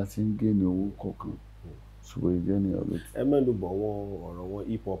lẹ́lómi láti ń gé ní owó kọ̀ọ̀kan ṣùgbọ́n ìjẹ́ ní ọ̀rọ̀ tí. ẹ mẹ́nu bọ̀ ọ̀rọ̀ wọn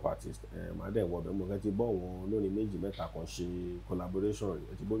hip hop artist màdé wọ̀ bẹ́ẹ̀ mo kẹ́ ti bọ́ wọn olórin méjì mẹ́ta kan ṣe collaboration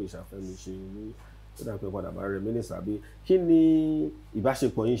rẹ̀ ti bóri ìṣàfẹ́mi ṣe ní tó dà pé padà bá rẹ̀ mínísà bí kí ni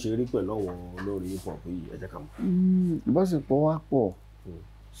ìbáṣepọ̀ yín ṣe rí pẹ̀lú àwọn olórin hip hop yìí ẹ jẹ́ ká mọ̀. ìbáṣepọ̀ wa pọ̀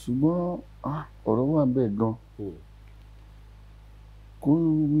ṣùgbọ́n ọ̀rọ̀ wà bẹ́ẹ̀ gan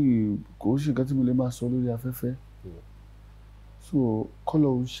kò ṣe nǹkan tí mo lè máa sọ lórí afẹ́fẹ́ so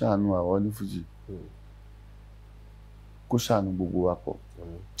kọ́lọ̀ ń ṣàánú àwọn onífújì kó ṣàánú gbogbo wa pọ̀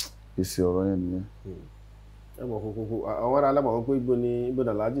èsì ọ̀rọ̀ yẹn nìyẹn. ẹ mọ̀ kókó àwọn ará alámọ̀ pé ibo ni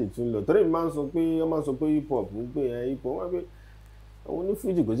Alhaji tún lọ torí mi máa ń sọ pé wọ́n máa ń sọ pé hip hop ń pè ẹ́ hip hop wọ́n pé àwọn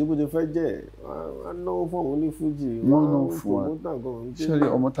onífújì kò sí bó ti fẹ́ jẹ́ wọ́n náwó fún àwọn onífújì wọ́n náwó fún wa ṣẹ́rí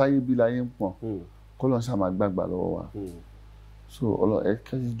ọmọ táyé bí láyé ń pọ̀n kọ́lọ́ ń ṣàmà gbàgbà lọ́wọ́ wa so ẹ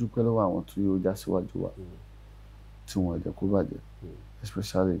kẹ́sì dúpẹ́ lọ́wọ́ àwọn tí ó já síwájú wa tí wọ́n jẹ́ kó bàjẹ́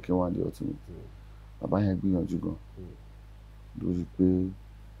especially kí wọ́n á di ultimate bàbá yẹn gbìyànjú gan lórí pé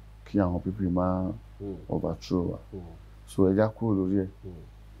kí àwọn pípì máa overthrow wa so ẹja kúrò lórí ẹ̀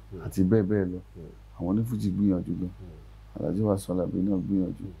àti bẹ́ẹ̀ bẹ́ẹ̀ lọ àwọn onífújì gbìyànjú gan Alhaji Wasiu Alabi náà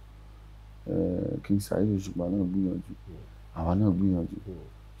gbìyànjú King Saheed Òṣùpá náà gbìyànjú àwa náà gbìyànjú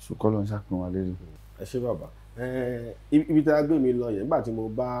so kọ́ ló ń ṣàpín wa lérè. ẹ ṣé bàbá ibi tí a gbé mi lọ yẹn nígbà tí mo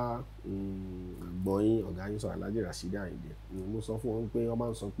bá gbọ́yìn ọ̀gá yín sọ Alhaji Rasheed Ayinde mo sọ fún wọn pé wọ́n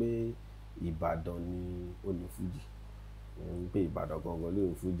máa ń sọ pé Ìbàdàn ni onífújì pé Ìbàdàn gangan ló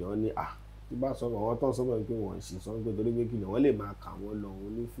ń fújì wọ́n ní tí bá sọ àwọn tó ń sọ pé wọ́n ń ṣe sọ pé torí pé kí ni wọ́n lè máa kà wọ́n lọ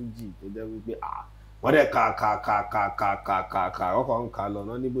onífújì tó jẹ́ wípé wọ́n dẹ̀ ka ọkọ̀ ń ka lọ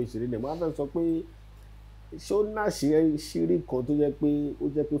náà ní bó ṣe rí ni wọ́n á fẹ́ sọ pé ṣé ó ná ṣírí kan tó jẹ́ pé ó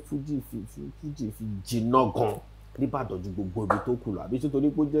jẹ́ pé fújì fi jìnnà gan nìbàdàn ju gbogbo ibi tó kù lọ àbí ṣé torí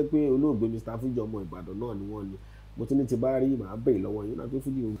pé ó jẹ́ pé olóògbé Mr. Fuji ọmọ Ìbàdàn náà ni wọ́n ni mo ti ní ti bá rí màá bèèrè lọ́wọ́ yín náà pé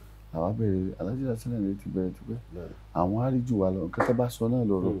fújì o. àwa bẹ̀rẹ̀ Alhaji Rasheed Ayinde ti bẹ̀rẹ̀ tipẹ́ àwọn àríjù wa lọ kẹtẹ bá sọ náà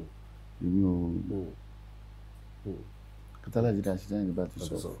lọ́rọ̀ èmi ò kẹtẹ Alhaji Rasheed Ayinde bá ti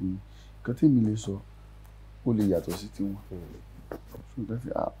sọ fún mi kẹtẹ mi lè sọ ó lè yàtọ̀ sí tiwọn fún kẹtẹ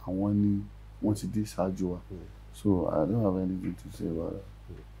àwọn ni wọ́n ti dé ṣáájú wa so I don't have anything to say about that.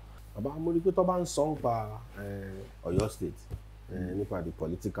 bàbá mo rí pé tó bá ń sọ nípa Ọ̀yọ́ state nípa the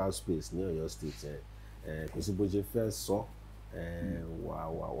political space ní Ọ̀yọ́ state kò sí bó ṣe fẹ́ sọ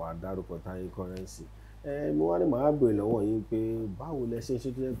wà dárúkọ Taiye currency mo wá ní màá béèrè lọ́wọ́ yín pé báwo lẹ ṣe ń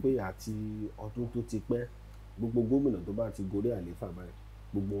ṣe tó yẹ pé àti ọdún tó ti pẹ́ gbogbo gómìnà tó bá ti gorí àlééfà báyìí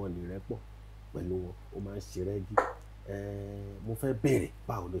gbogbo wọn lè rẹ́pọ̀ pẹ̀lú wọn ó máa ń ṣe rẹ́gí mo fẹ́ béèrè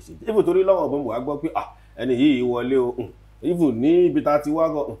báwo ló ṣe jẹ́ ibo torí lọ́wọ́ ọ̀gbọ́n mo wá gbọ́ pé ẹni yìí wọlé o ibo ní ibi tá a ti wá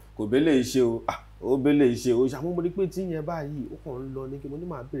gan kò bẹ́lẹ̀ iṣẹ́ o ó bẹ́lẹ̀ iṣẹ́ o ṣàmú mo rí pé tí yẹn báyìí ó kàn ń lọ ní kí mo ní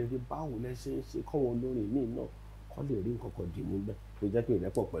máa béèrè pé báwo lẹ ṣe ń ṣe kọ́ wọn lórí míì náà kọ́ lè rí nǹkan kan dì mú bẹ́ẹ̀ tó jẹ́ pé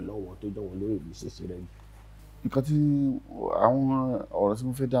ìrẹ́pọ̀ pẹ̀lú àwọn tó jọ wọn lórí ìlú ṣeṣe rẹ̀ yìí. nǹkan tí àwọn ọ̀rọ̀ tí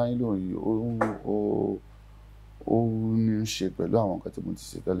mo fẹ́ dá yín lóhùn yìí ó ní í ṣe pẹ̀lú àwọn nǹkan tí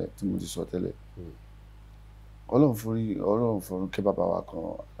mo ti sọ tẹ́lẹ̀ ọlọ́run fọ̀run kẹ́ bàbá wa kan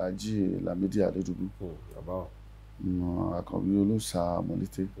Alhaji Lamidi Adédùgbù àkànbí olóòṣà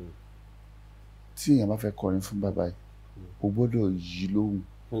mọ̀lété tí èèyàn bá fẹ́ kọrin fún bàbá yìí o gbọ́dọ̀ yí lóhùn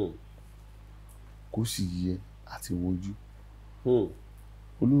kó sì yẹ àti wojú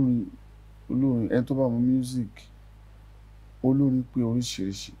olórin ẹni tó bá mọ music olórin pé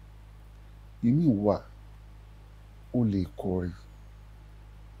oríṣiríṣi ìmí wà ó lè kọrin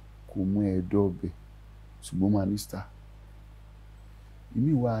kò mú ẹ̀dọ̀ ọbẹ̀ ṣùgbọ́n máa ní star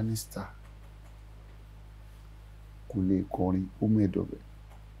ìmí wà ní star kò lè kọrin ó mú ẹ̀dọ̀ ọbẹ̀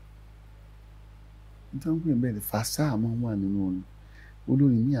nítorí pé bẹ́ẹ̀ ni fàṣà máa wà nínú orin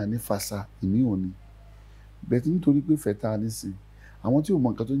olórin mi à ní fàṣà ìmí ò ní bẹ́ẹ̀ tí nítorí pé fẹ́ta nísìn àwọn tí ò mọ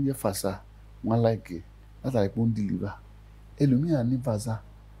nǹkan tó ń jẹ́ fàṣà wọn láìkẹ́ látàrí pé ó ń deliver ẹlòmíà ní fàṣà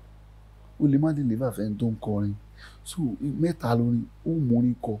ó lè má deliver fẹ́ni tó ń kọrin so mẹ́ta lórin ó mú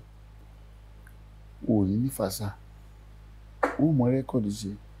orin kọ ò ní fàṣà ó mọ rẹ́kọ̀dì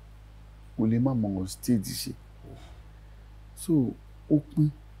ṣe ó lè má mọ stage ṣe so ó pín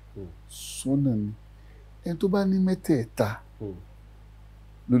sọ́nà ni ẹni tó bá ní mẹ́tẹ̀ẹ̀ta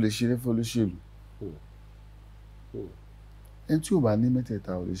ló lè ṣeré fún olóṣèlú ẹni tí ò bá ní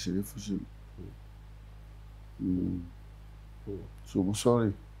mẹ́tẹ̀ẹ̀ta ò lè ṣeré fún òṣèlú so mo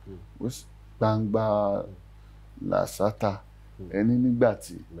sọ́ọ̀rì gbangba làṣàtà ẹni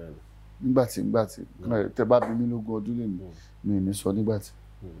nígbàtí tẹ bá bí mi lógún ọdún lè mi ní sọ nígbàtí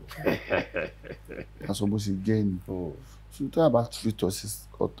aṣọ bó ṣe jẹ́ ni so tó àbá fi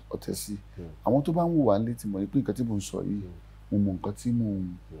ọ̀tẹ̀ sí àwọn tó bá ń wò wá létí mọ̀ ní pé nǹkan tí mo ń sọ yìí mo mọ nǹkan tí mo ń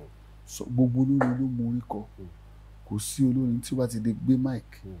sọ gbogbo olórin ló mọ orí kọ kò sí olórin tí ó bá ti lè gbé mic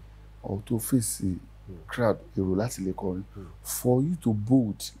ọ̀ tó fèsì crowd èrò láti lè kọrin for you to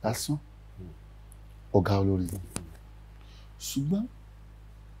bold lásán ọ̀gá olórin ṣùgbọ́n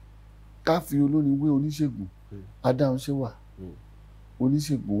ká fi olórin wé oníṣègùn adáhunṣe wà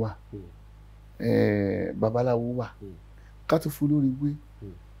oníṣègùn wà babaláwo wà ká tó fi olórin wé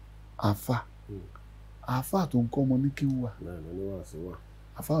àáfà tó ń kọ́ ọmọ ní kéwú wà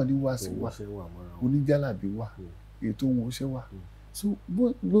àáfà oníwàásí wà oníjàlábí wà ètò ohun ọṣẹ wà so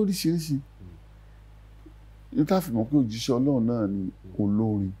lóríṣiríṣi ní tá a fi mọ̀ pé òjíṣẹ́ Ọlọ́run náà ni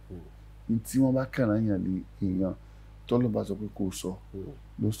olórin tí wọ́n bá kàrán yàn lé èèyàn tọ́lọ́ bá sọ pé kò sọ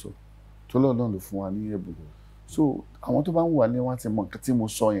ló sọ tọ́lọ́ náà ló fún wa ní ẹ̀bùn so àwọn tó bá ń wà ní wọn ti mọ nǹkan tí mo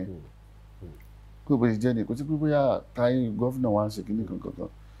sọ yẹn pé bó ṣe jẹ́ ni kò sí pé bóyá Táyé gọ́fìnà wa ń ṣe kíní kankan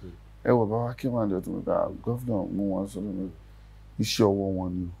ẹ wọ bá wa kí wọn àlè ọtún nípa gọ́fìnà mú wọn sọ lónìí iṣẹ́ ọwọ́ wọn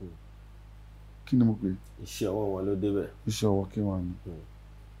ni kí ni mo pè iṣẹ́ ọwọ́ wọn ló débẹ̀ iṣẹ́ ọwọ́ kí wọn ni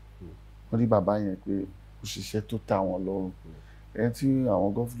wọ́n ní bàbá yẹn pé òṣìṣẹ́ tó tà wọ́n lọ́rùn ẹ tí àwọn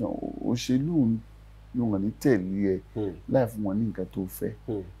gọ́fìnà òṣèlú ni wọ́n ní tẹ̀lé ẹ láì fún wọn ní nǹkan tó fẹ́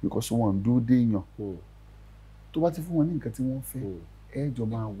because wọn ń dúró déèyàn tó bá ti fún wọn ní nǹkan tí wọ́n fẹ́ ẹ jọ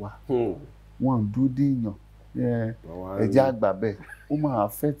máa wà wọn ń dúró déèyàn ẹ̀jẹ̀ àgbà bẹ́ẹ̀ ó máa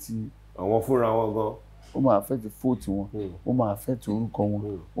fẹ́ ti àwọn fúnra wọn gan ó máa fẹ́ ti fóòtù wọn ó máa fẹ́ ti orúkọ wọn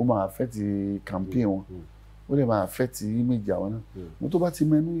ó máa fẹ́ ti campaign wọn ó lè máa fẹ́ ti image àwọn náà mo tó bá ti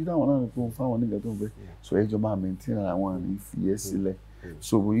mẹ́nu yìí táwọn náà ní pé òun fáwọn nígbà tó ń bẹ so ẹjọ́ máa maintain àwọn àní fìyẹ́ sílẹ̀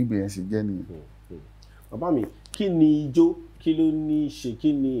so bó ibẹ̀ yẹn ṣe jẹ́ nìyẹn. bàbá mi kí ni ijó kí ló ní í ṣe kí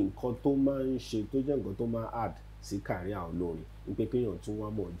ni nǹkan tó máa ń ṣe tó jẹ́ nǹkan tó máa add sí career olórin wípé kéèyàn tún wá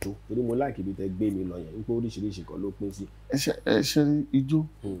mọ̀ jó torí mo láìkí ibi tẹ́ gbé mi lọ yẹn wípé oríṣiríṣi kan ló pín sí. ẹ ṣe ijó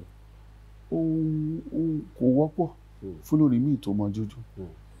kò wọ́pọ̀ fúlórí míì tó mọ jójó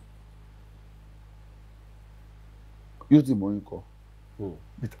yóò ti mọ orin kọ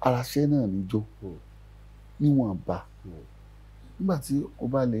ara ṣẹ́ náà ní jó níwọ̀n bá nígbà tí o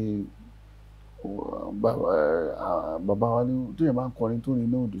bá lè bàbá wa ní tó yẹ máa ń kọrin tó ní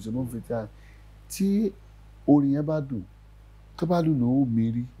náà dùn sí ló ń fi tí orin yẹn bá dùn tó bá lù lò ó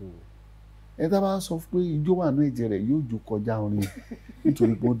mérí ẹ tá bá sọ pé ijó wà ní ẹ̀jẹ̀ rẹ̀ yóò jó kọjá orin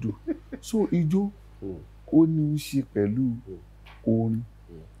nítorí pé ó dùn so ijó ó ní í ṣe pẹ̀lú orin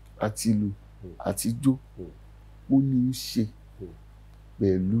àti ìlù àti ijó ó ní í ṣe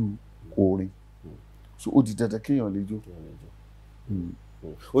pẹ̀lú orin so ó di dandan kéèyàn lè jó.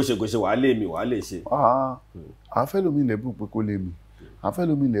 ó ṣe kò ṣe wàá lè mi wàá lè ṣe. àfẹ́ lómi lẹ́bùn pé kó lè mi àfẹ́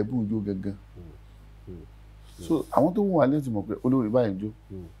lómi lẹ́bùn jó gangan so àwọn tó ń wà létí mọ̀ pé olórin báyìí jó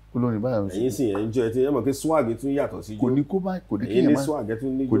olórin báyìí jó. ẹ̀yin sì ẹ̀ ń jó ẹ ti ẹ mọ̀ pé swag tún yàtọ̀ sí jó.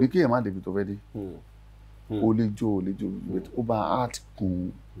 kò ní kéèyàn má débi tó fẹ́ dé o lè jó ó bá art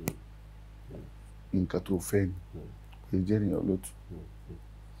kun nǹkan tó fẹ́ ni kì í jẹ́ ènìyàn lótú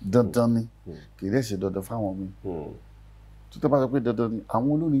dandan ni kì í dẹ̀ ṣe dandan fáwọn mi tó tẹ́ bá sọ pé dandan ni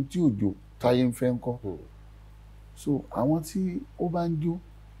àwọn olórin tí òjò Táyé ń fẹ́ ń kọ́ so àwọn tí ó bá ń jó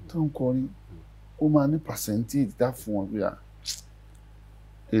tó ń kọrin ó máa ní percentage dá fún wọn pé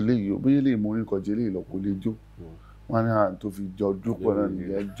eléyìí bóyá eléyìí mo rí kọjá eléyìí lọ kó lè jó wọn ní tó fi jọ dúpọ̀ náà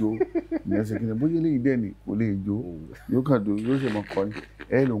nìyẹn jó ìyẹn ṣe kíni bóyá eléyìí dẹ̀ ni kò lè jó yóò kàn dó yóò ṣe mọ kọrin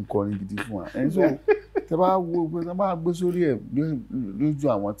ló ń kọrin gidi fún wa so tẹ bá wo pé tẹ bá gbé sórí ẹ lójú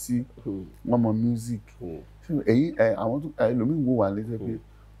àwọn tí wọn mọ music èyí àwọn ẹlòmíín wò wà létí pé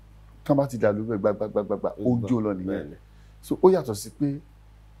kán bá ti dà lóbẹ gbàgbàgbàgbà ó jó lọ nìyẹn so ó yàtọ̀ sí pé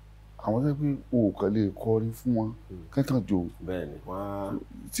àwọn tó pé o kàn lè kọrin fún wọn kankan jò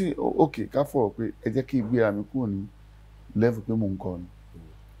tí ok ká fọ pé ẹ jẹ́ kí ìgbéra mi kúrò ní level pé mo ń kọrin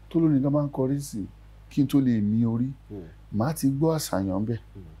tó lónìí kan máa ń kọrin sí kí n tó lè mí orí màá ti gbọ́ àṣàyàn bẹ́ẹ̀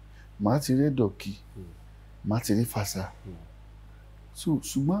màá ti rí dọ̀kì màá ti rí fàṣà so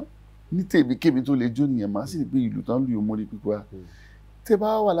ṣùgbọ́n ní tèmi kébi tó lè jó nìyẹn màá sì rí pé ìlú tán lù yóò mórí pípa tẹ bá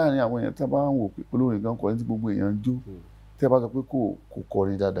wà láàrin àwọn èèyàn tá bá ń wò pé olórin kan kọrin tí gbogbo èèyàn ń jó tẹ bá sọ pé kò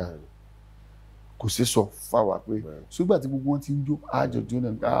kọrin dáadáa kò sí sọ fáwa pé ṣùgbọ́n àti gbogbo wọn ti ń jó àjọjọ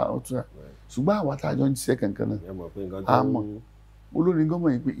náà ó tún rà ṣùgbọ́n àwọn àtàjọ ń ṣiṣẹ́ kankan náà a mọ̀ olórin gan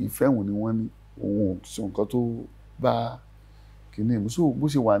mọ̀ yìí pé ìfẹ́ òun ni wọ́n ní òun ò sọ nǹkan tó bá kìíní ìmú so bó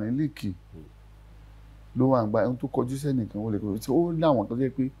ṣe wà ní líìkì ló wà ń gba ẹni tó kọjú sẹ́nìkan ó lè kọjú tí ó ní àwọn kan tó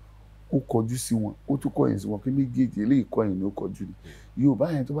jẹ́ pé ó kọjú sí wọn ó tún kọ̀yìn sí wọn pé méjèèjì eléyìí kọ̀yìn ni ó kọjú ni Yorùbá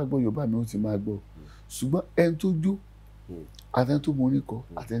yẹn tó bá gbọ́ Yorùbá mi ó ti máa gbọ́ ṣùgbọ́n ẹni tó jó àtẹni tó mọ orin kọ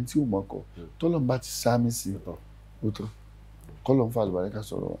àtẹni tí ò mọ kọ tọ́lọ́run bá ti sáámi sí ó tán kọ́lọ́run fà lùbáríkà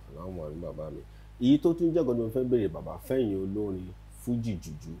sọ̀rọ̀ wa. àwọn ọmọ mi bàbá mi èyí tó tún jẹ́ gbọ́dọ̀ fẹ́ béèrè bàbá fẹ́yìn olórin fújì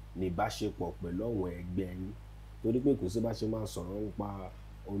jùjú ní ìbáṣepọ̀ pẹ̀lú àwọn ẹgbẹ́ yín torí pé kò sí bá ṣe máa sọ̀rọ̀ nípa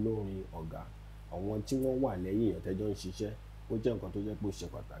olórin ọ̀gá àwọn tí wọ́n wà lẹ́yìn ìyàntẹ́jọ́ ń ṣiṣẹ́ ó jẹ́ nǹkan tó jẹ́ pé ó ṣe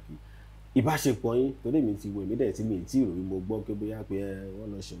pàtàkì ìbáṣepọ̀ yín torí mi ti wo èmi dẹ̀ tí mi tí ìròyìn mo gbọ́ pé bóyá pé wọ́n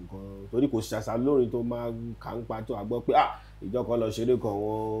lọ ṣe nǹkan torí kò ṣàṣà lórin tó máa kà ń pa tó a gbọ́ pé ìjọ kan lọ ṣeré kan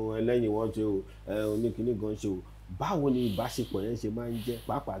wọn ẹlẹ́yìn wọn ṣe o oníkìíní kan ṣe o báwo ni ìbáṣepọ̀ yẹn ṣe máa ń jẹ́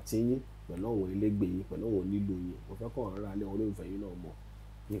pàápàá tí yín pẹ̀lú àwọn elégbè yín pẹ̀lú àwọn onílò yín mo fẹ́ kọ́ ọ̀rọ̀ alẹ́ olólùfẹ́ yín náà mọ̀.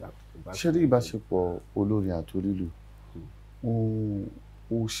 ṣé rí ìbáṣepọ̀ olórin àti onílù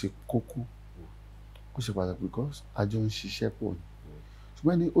ó ṣe kókó ó ṣe pàtàkì because àjọ ń ṣiṣẹ́ pọ̀ ni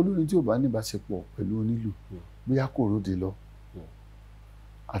ṣùgbọ́n ní olórin tí ò bá ní ìbáṣepọ̀ pẹ̀lú onílù bóyá kò róde lọ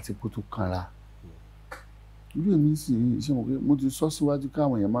àti kó tó kanra. Irú èmi sì ṣe mọ̀ pé mo ti sọ síwájú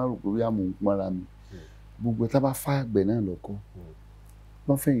káwọn èèyàn máa rò pé bí àmọ̀ ń pọnra mi. Gbogbo tá bá fá àgbẹ̀ náà lọ́kọ́.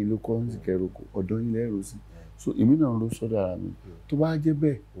 Wọ́n fẹ̀yìn ló kọ́ ní kẹrò kò ọ̀dọ́ yín lẹ́rù sí. So èmi náà ló sọ́dọ̀ ara mi. Tó bá jẹ́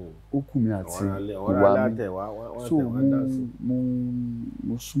bẹ́ẹ̀, ó kù mí àti ìwà mi. So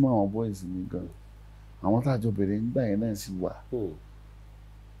mo súnmọ́ àwọn boys mi gan. Àwọn tá a jọ bẹ̀rẹ̀ nígbà yẹn náà sì wà.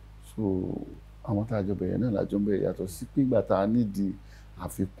 So àwọn tá a jọ bẹ̀rẹ̀ náà lájọ bẹ̀rẹ̀ yàtọ̀ sí pé ìgbà tá a nídìí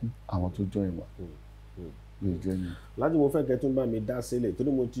àfikún àwọn tó jọ ìwà. Láti mo fẹ́ kẹ́ tún bá mi dá sílẹ̀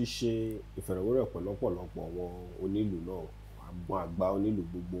torí mo ti ṣe ìfọ̀rọ̀wérọ̀ pọ̀lọpọ̀lọpọ̀ àwọn onílù náà àwọn àgbà onílù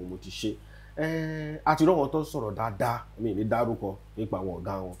gbogbo mo ti ṣe àti rọ́wọ́n tó sọ̀rọ̀ dáadáa mi ní dárúkọ nípa àwọn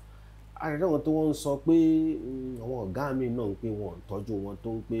ọ̀gá wọn àrẹ̀rẹ̀wọ̀n tó wọ́n ń sọ pé àwọn ọ̀gá mi náà ń pé wọn tọ́jú wọn tó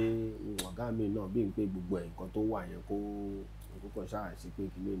ń pé ọ̀gá mi náà bí n pé gbogbo nǹkan tó wà yẹn kó kàn ṣáàṣì pé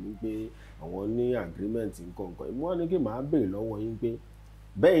kìíní ní pé àwọn ní agreement nǹkan ìmọ̀ ní kí màá béèrè lọ́wọ́ yín pé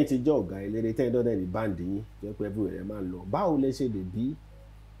bẹ́ẹ̀ ti jẹ́ ọ̀gá eléré tẹ́yìn dọ́dẹ̀ ní báǹdì yín jẹ́ pé everywhere rẹ̀ máa ń lọ báwo lẹ ṣe lè bí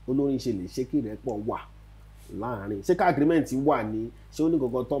olórin ṣe lè ṣe kí ìrẹ́pọ̀ wà láàárín ṣé ká agreement wà ní ṣé ó ní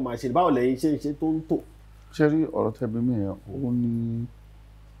kankan tó máa ṣe báwo lẹ́yìn ṣe ń ṣe tó ń tò. ṣé rí ọ̀rọ̀ tẹ́bí mi yẹn ó ní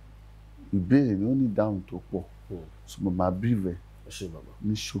ìbéèrè ni ó ní ìdáhùn tó pọ̀ ṣùgbọ́n màá bíìvẹ̀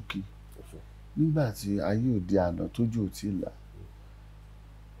ní ṣókí nígbà tí ayé òde àná tójú ò tí ì là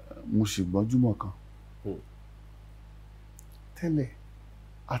mo sì gbọ́njúmọ̀ kan tẹ́lẹ̀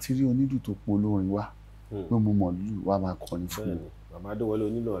a ti rí onídùú tó pọ̀ olórin wa pé mo mọ̀ lù wá máa kọrin fún mi. bàbá adéwọlé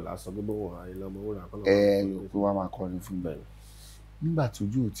onílò lásán pé bóun ayé lọmọ wúrà kọlọ. pé wá máa kọrin fún mi. nígbà tí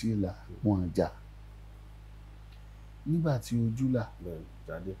ojú ò tí ì là wọn jà nígbà tí ojú là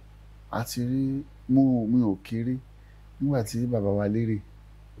a ti rí mi ò kéré nígbà tí bàbá wa lérè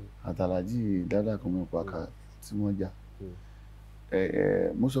àtàlájì dáadáa kan mọ̀ pàkà tí wọ́n jà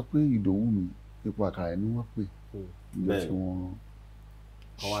mo sọ pé ìdòwú mi ipò àkàrà ni wọ́n pè nígbà tí wọ́n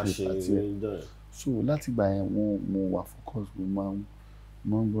ṣe pàtí ẹ̀ so láti gbà yẹn mo wà focus mo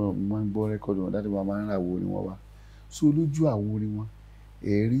máa ń gbọ́ rẹ́kọ̀dù wọn dáadáa wọn máa ń ra àwo orin wọn wá so lójú àwo orin wọn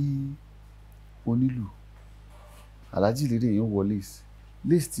ẹ̀rí onílù aláàjì lérè yẹn wọ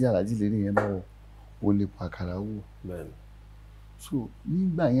lace tí aláàjì lérè yẹn bá wọ̀ ó lè pa àkàrà wọ̀ so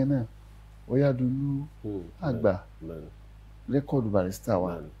nígbà yẹn náà Ọ̀yádolú àgbà rẹ́kọ̀dù Barrister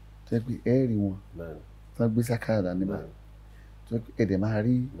wa tó yẹ pé ẹ̀rí wọn tó gbé sákàrà dání bá tó yẹ pé ẹ̀dẹ̀ máa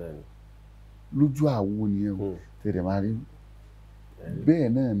rí lójú àwo nìyẹn o tẹ̀dẹ̀ máa rí bẹ́ẹ̀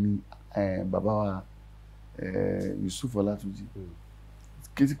náà ni bàbá wa Yusuf Ọlátúnjí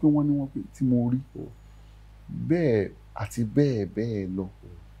kété pé wọ́n ní wọ́n pé tí mo rí bẹ́ẹ̀ àti bẹ́ẹ̀ lọ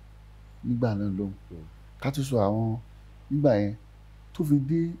nígbà náà lọ ká tó sọ àwọn nígbà yẹn tó fi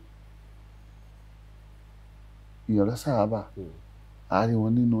dé Ìyànlá Sàrábà àárín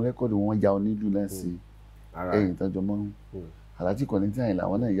wọn nínú rẹ́kọ̀dù wọn ya onílù náà sí ẹ̀yìn tọ́jọ́ mọ́rún Aláàjì Kọ̀ní tí Àyìnlá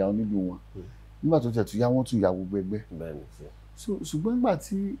wọn náà ya onílù wọn nígbà tó tẹ̀ tún yá wọ́n tún ya gbogbo ẹgbẹ́ ṣùgbọ́n nígbà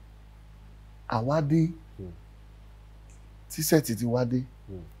tí àwa dé tí sẹ́ẹ̀tì ti wá dé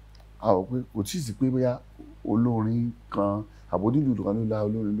a rò pé kò tí ì sí pé bóyá olórin kan àbódìlù kan ló la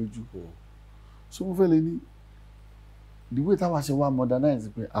olórin lójú so mo fẹ́ lè ní the way táwa ṣe wá modernize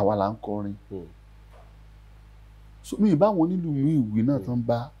pé àwa là ń kọrin so mi ìbáwọn onílù mi ìwé náà tán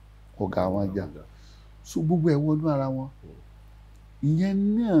bá ọ̀gá wọn jà so gbogbo ẹ̀ wọnú ara wọn ìyẹn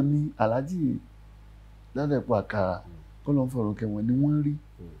náà ni Aláàjì Ládẹ̀pọ̀ Àkàrà tó lọ ń fọ̀rọ̀ kẹ́ wọn ni wọ́n rí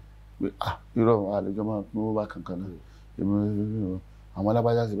pé irọ́ àlejò máa pín owó bá kankan náà àwọn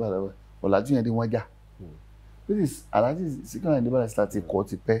alábàjá sí bàdà ọ̀làjú yẹn dé wọ́n jà please Aláàjì Síkírù Àyìndé Barrister ti kọ́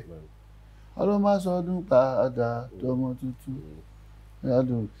ti pẹ́ ọlọ́run máa sọ ọdún padà tọmọ tuntun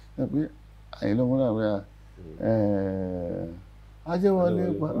ẹ̀yàdùn ẹ̀ pé Àyìnlá ọmọ náà wíwá ajẹ́wọlé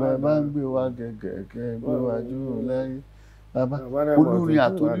bàbá ń gbé wa gẹ̀gẹ̀gẹ̀ gbé wa dúró láyé bàbá olórin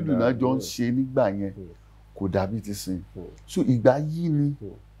àtọ́nílù náà jọ ń ṣe nígbà yẹn kò dàbí ti sìn so ìgbà yìí ni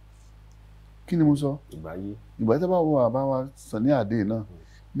kí ni mo sọ ìgbà tí wọ́n wà bá wa Sunny Adé náà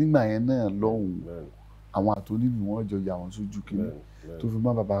nígbà yẹn náà lọ́hùn àwọn àtọ́nílù wọn jọ yà wọ́n sójú kìíní tó fi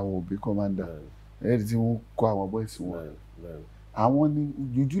má bàbá wọn òbí kọ́mándà ẹ̀rí tí wọ́n kọ́ àwọn bọ́ìsì wọn àwọn ni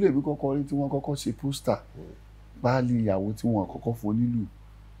jùjú lèmi kọ́kọ́ rí tí wọ́n kọ́kọ́ ṣe pósítà páálí ìyàwó tí wọ́n kọ́kọ́ fún onílù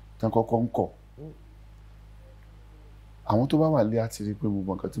tán kọ́kọ́ ń kọ̀ àwọn tó bá wà lé àti rí pé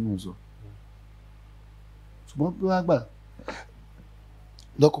gbogbo nǹkan tí mò ń sọ ṣùgbọ́n bí wọ́n gbà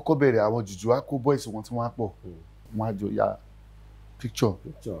lọ́kọ́kọ́ bẹ̀rẹ̀ àwọn jùjú á kó bọ́ìsì wọn tí wọ́n á pọ̀ wọ́n á jọ ya picture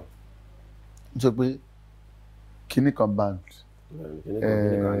nítorí pé kíní kan band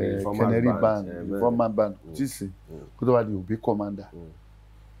Canary band Informer band kò tí ì sí kó tó wá di òbí commander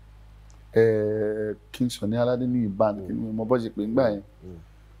King Sunny Aládé ní band kí ni mo bọ́ ṣe pé ńgbà yẹn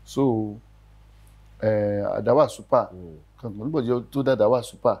so àdáwà super kankan nígbà tó dá àdáwà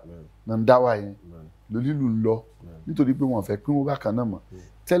super náà ń dáwà yẹn lólílù ń lọ nítorí pé wọn fẹ́ pín owó bákan náà mọ́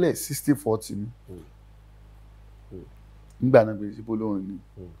tẹ́lẹ̀ 60-40 ni nígbà náà bẹ̀rẹ̀ sí polórin ni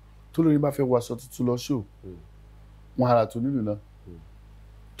tó lórin bá fẹ́ wọ aṣọ tuntun lọ ṣó wọn ara tó nílùú náà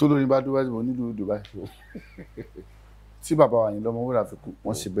tó lórin bá Dubai wọn nílùú Dubai tí bàbá wa yìí lọ́mọwúrà fi kú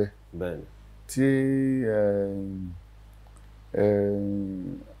wọ́n ṣe bẹ́ẹ̀ tí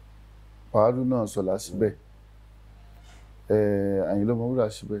pàálù náà sọ̀lá síbẹ̀ àyìn lọ́mọwúrà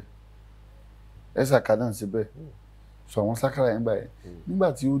síbẹ̀ ẹ̀sàkà náà síbẹ̀ sọ àwọn sákàrà yẹn gbà yẹn nígbà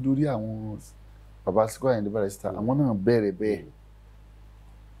tí ó dórí àwọn bàbá Síkírù Àyìndé Barrister àwọn náà bẹ̀rẹ̀ bẹ́ẹ̀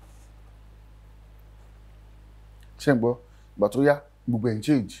ṣe ń gbọ́ ìgbà tó yá gbogbo ẹ̀ ń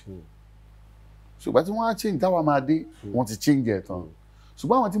change ṣùgbọ́n tí wọ́n á change táwa máa dé wọ́n ti change ẹ̀ tán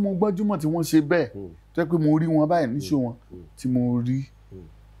ṣùgbọ́n àwọn tí mo gbọ́njúmọ̀ tí wọ́n ṣe bẹ́ẹ̀ tó yẹ pé mo rí wọn báyìí níṣó wọn tí mo rí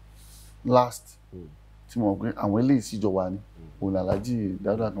last tí mo mọ̀ pé àwọn eléyìí síjọ wa ni òun Alhaji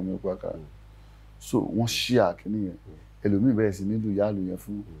Dáúdà Àkànmú Epo Àkàrà so wọ́n ṣí àkíní yẹn ẹlòmíì bẹ̀rẹ̀ sí nílùú yálù yẹn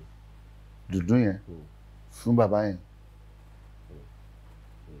fún dùdú yẹn fún bàbá yẹn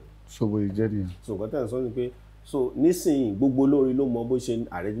so bó ṣe jẹ́ nìyẹn. so nǹkan tẹ̀ ń sọ ni pé so nísìnyí gbogbo olórin ló mọ bó ṣe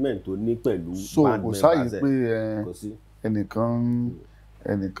arrangement tó ní pẹ̀lú band members so kò sáàyè pé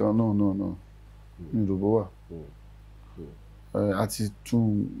ẹnìkan náà ní ìròbó wà àti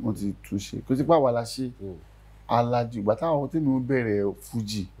wọ́n ti tún ṣe kò sí pé àwa la ṣe alájú ìgbà táwọn tí mi bẹ̀rẹ̀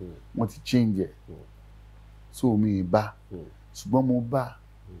fújì wọ́n ti change ẹ̀ so mi ì bá ṣùgbọ́n mo bá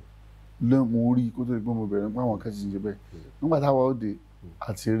mo rí kó tó di pé mo bẹ̀rẹ̀ nípa àwọn kan ṣe ń ṣe bẹ́ẹ̀ nígbà táwọn ó dé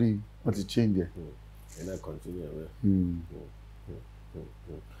àti rí wọ́n ti change ẹ̀. ẹ náà continue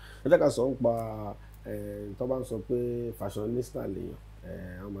ẹ jẹ́ ká sọ ń pa tó bá ń sọ pé fashionista lèèyàn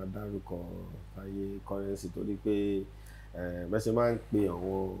a máa dárúkọ Taiye Currency torí pé mẹ́sẹ̀ máa ń pe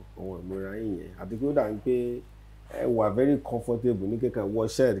àwọn ìmúra yìí yẹn àti pé ó dà ń pé ẹ wà very comfortable ní kékeré wọ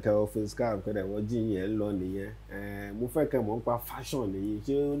shirt kẹwọ face cap kẹdẹ wọ jean yẹn lọ nìyẹn mo fẹ́ kẹ́ mọ̀ ń pa fashion nìyí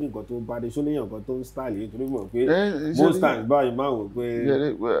ṣé ó ní nǹkan tó bá dé ṣé ó ní nǹkan tó ń style yìí torí mọ̀ pé most times báyìí máa wò pé.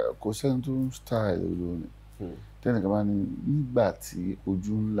 kò sẹ́ni tó ń style olórin tẹ́nìkan bá ní nígbà tí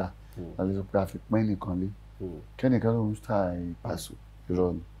ojú ńlá láti sọ pé a fi pẹ́ nìkan lé kẹ́nìkan ló ń style Paso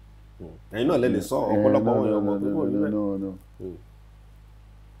irọ́ ni. ẹ̀yin náà lè lè sọ ọ̀pọ̀lọpọ̀ wọn ọmọ tó kọ̀ níbẹ̀.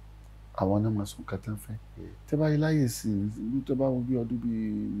 àwọn náà máa sùn kátà fẹ́ tẹ́ bá yí láyè sí i tẹ́ bá wo bí ọdún bíi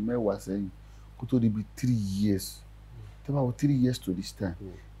 10 sẹ́yìn kó tó di bíi 3 years tẹ́ bá wo 3 years to this time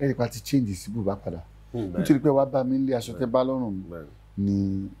ẹ̀rí pa ti change sí bùbá padà nítorí pé wàá bá mi lé aṣọ tẹ́ bá lọ́rùn mi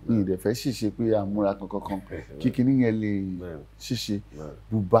ni mi ì dẹ̀ fẹ́ ṣèṣe pé àmúra kankan kíkiní yẹn lè ṣèṣe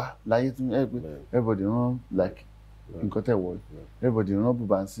bùbá láyé tún everybody rán like nǹkan tẹ̀ wọ̀ everybody rán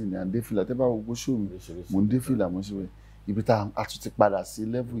bùbá sí ni à ń dé fìlà tẹ́ bá wo gbó ṣòwò mò ń dé fìlà mo ṣe bẹ́ẹ̀ ibi tá a tún ti padà sí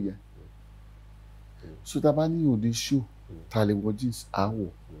level yẹn so tá a bá ní òde show tá a lè wọ jeans àwọ̀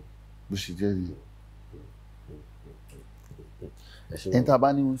bó ṣe jẹ́ nìyẹn ẹni tá a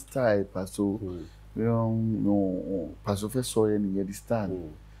bá ní style Paso Paso fẹ́ sọ ẹnìyẹn di style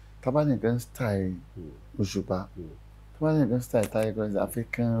tá a bá ní nǹkan style Òṣùpá tá a bá ní nǹkan style Taiye Currency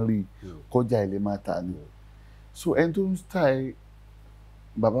afẹ́kàn rí kọjá ilé máa ta ni so ẹni tó ń style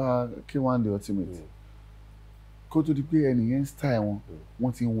bàbá K1 The Ultimate kó tó di pé ẹnìyẹn style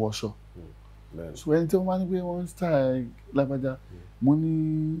wọn ti ń wọṣọ so ẹni tí wọ́n máa ń gbé wọ́n style lágbájá mo ní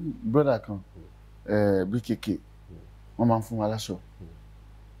brother kan BKK wọ́n máa ń fún wa láṣọ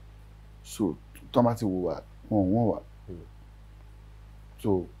so tó bá ti wò wá wọ́n wà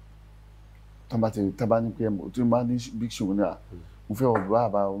so tó bá ní pé tí wọ́n bá ní big show ní à mo fẹ́ wọ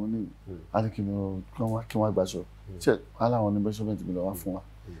bàbá wọn ní àti kí wọ́n gbàṣọ ṣe aláwọn ní measurement mi lọ wá fún wa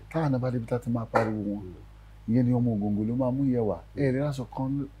táwọn náà bá débi tá ti máa pariwo wọn ìyẹn ni ọmọ ògòǹgò ló máa mú yẹ wà ẹ rí aṣọ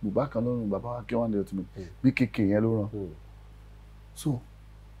kan bùbá kan lọ́rùn bàbá wa K1 The Ultimate bí kéèké yẹn ló ràn so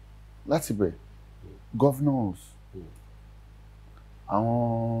láti bẹ̀ governors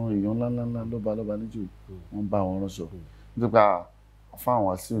àwọn èèyàn ńláńlá lọ́ba níjù wọ́n bá wọn ránṣọ nítorí pé fáwọn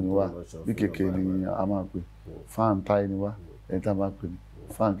wá sí òní wá bí kéèké ni a máa pè fáwọn Taiye ni wá ẹni tá a máa pè ní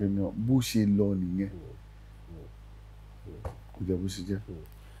fáwọn kéèké ni bó ṣe lọ nìyẹn kò jẹ́ bó ṣe jẹ́.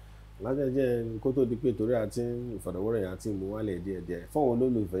 lájẹjẹ kó tó di pé torí àti ìfọ̀rọ̀wérọ̀ yẹn àti ìmú wálẹ̀ díẹ̀díẹ̀ fọ́wọn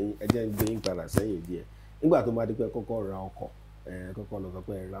olólùfẹ́ yín ẹ jẹ́ ń gbé yín padà sẹ́yìn díẹ̀ nígbà tó máa di pé kọ́kọ́ ra ọkọ̀ kọ́kọ́ lọ sọ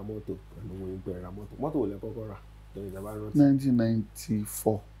pé ẹ ra mọ́tò pẹ̀lú owó yín pé ẹ ra mọ́tò wo lẹ kọ́kọ́ rà lórí ìjọba rántí.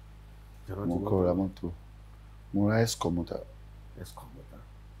 1994 mo kọ́ ra mọ́tò mo ra Escomota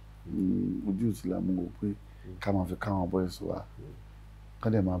ojú ti la mú wò pé ká máa fi káwọn boys wa ká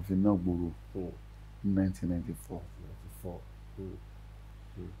dẹ̀ máa fi náà gbòòrò 1994.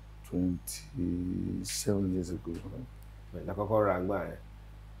 27 years ago. La kọ́kọ́ ra àgbà ẹ̀.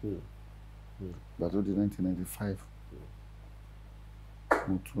 ìgbà tó di 1995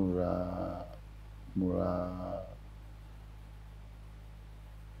 mo tún ra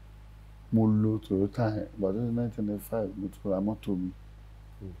mo lo Toyota yẹn ìgbà tó di 1995 mo tún ra mọ́tò mi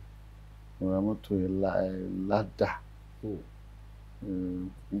mo ra mọ́tò yẹn Lada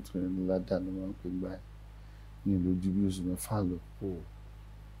mọ́tò yẹn Lada ló máa ń pè gbà yẹn ní ìlú ojú bí oṣù mẹ́fà lọ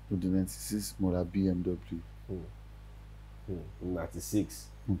ó di 96 mo ra BMW 96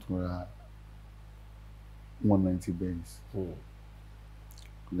 mo tún ra 190 Benz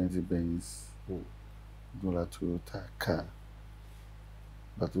 90 Benz mo ra Toyota car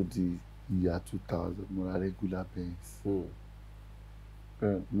ìgbà tó di ìyá 2000 mo ra regular Benz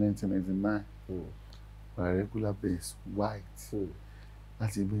 1999 mo ra regular Benz white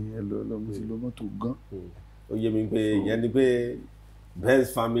láti ibẹ̀ yẹn lọ mo ti lo mọ́tò gan. Ó yé mi pé ìyẹn ni pé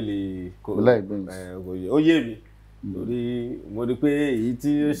Benz family kò like Benz ó yé mi torí mo rí pé èyí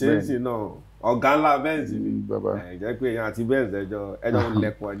tí ó ṣe é ṣe náà ọ̀gá ńlá Benz ni jẹ́ pé èèyàn àti Benz ẹjọ́ ń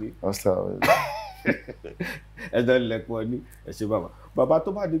lẹ̀pọ̀ ni ẹjọ́ ń lẹ̀pọ̀ ni ẹ ṣé bàbá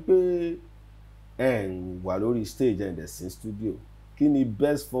tó bá di pé ẹ ń wà lórí stage ẹ̀ ń dẹ̀ sí studio kí ni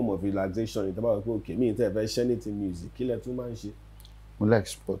best form of relaxation ní tábà wípé òkè mí tẹ́ ẹ fẹ́ ṣẹ́ ní ti music kí lẹ tún máa ń ṣe. mo like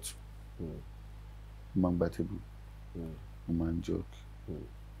sport mo máa ń gbá table mo máa ń jog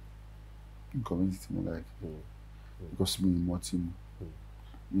community mo like because mi ì mọ tí mo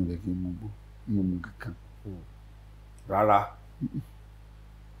mi ò lè kí n mú gbó mi ò mú kankan rárá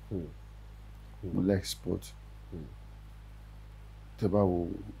mo like sport tẹ́ bá wo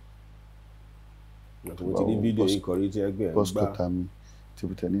mo ti ní fídíò yìí kọrí tí ẹgbẹ́ ẹ̀ ń gbá bus cutter mi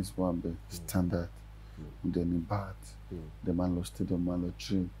table tennis wà bẹ́ẹ̀ standard mo dẹ̀ ní bat dẹ̀ máa ń lọ stadium máa ń lọ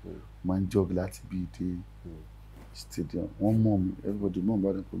train máa ń jog láti bí dé stadium wọ́n mọ̀ mi everybody mọ̀ mi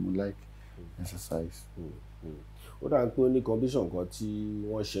bá dẹ̀ pé mo like exercise. Ó dà pé ó ní condition kan tí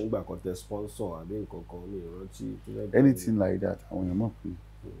wọ́n ṣe ń gbà kan tẹ sponsor àbí nǹkan kan ní ìrántí. Anything like that àwọn èèyàn mọ̀ pé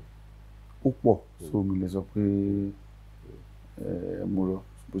ó pọ̀ so mi lè sọ pé mo rọ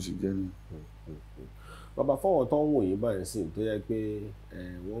bó ṣe jẹ́ ni. Bàbá fọwọ́n tó ń wò yín báyìí sí tó yẹ pé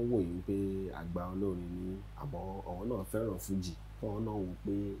wọ́n wò yín pé àgbà olórin ni àmọ́ àwọn náà fẹ́ràn fújì fọwọ́n náà wò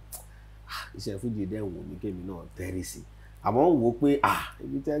pé iṣẹ́ fújì dẹ̀ wò mí kémi náà tẹ́rì sí àmọ́ ń wò pé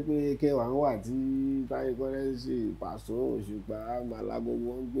ibi tẹ́ pé kẹwàá ń wà tí Táyé Currency Pàṣọ Òṣùpá Màlágo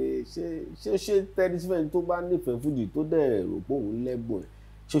wọn gbé ṣé tẹ́rì sí fẹ́ni tó bá nífẹ̀ẹ́ fújì tó dẹ̀ rò pé òun lẹ́bùn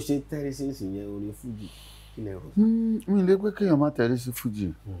ẹ̀ ṣé tẹ́rì sí ìsìn yẹn orin fújì kí lẹ rò. mi lè pé kéèyàn má tẹ̀lé sí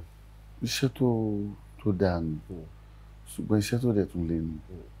fújì iṣẹ́ tó dáa nù ṣùgbọ́n iṣẹ́ tó dẹ̀ tún lè nù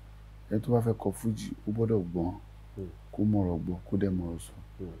ẹni tó bá fẹ́ kọ fújì ó gbọ́dọ̀ gbọ́n kó mọ̀rọ̀ gbọ́ kó dẹ̀ mọ̀rọ̀ sọ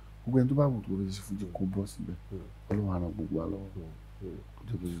gbogbo ẹni tó bá wù tó lè ṣe fújì kó bọ́ síbẹ̀ Ọlọ́run á ràn gbogbo wa lọ́wọ́.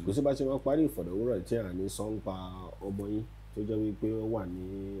 kò sí bá ṣe máa parí ìfọ̀rọ̀wérọ̀ tí à ní sọ́ńpa ọmọ yín tó jẹ́ wípé ó wà ní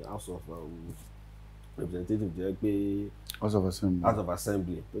House of Representatives jẹ́ pé House of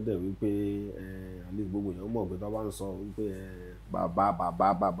Assembly tó dẹ̀ wípé àlè gbogbo èèyàn mọ̀ pé tó bá ń sọ wípé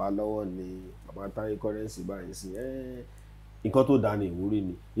bàbá lọ́wọ́ ni bàbá Táyé Currency báyìí sí nǹkan tó dáa ní ìwúrí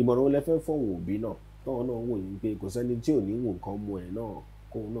ni ìmọ̀ràn wọn lẹ fẹ́ fọ̀wọ̀n òbí náà tọ́wọ́n náà wò yín pé kò sẹ́ni tí ò ní wò nǹkan mọ ẹ̀ náà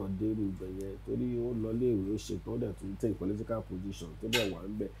kóun náà dérú ibẹ̀ yẹn torí ó lọ léèwé ó ṣetán ó dẹ̀ tún take political position tó dẹ̀ wà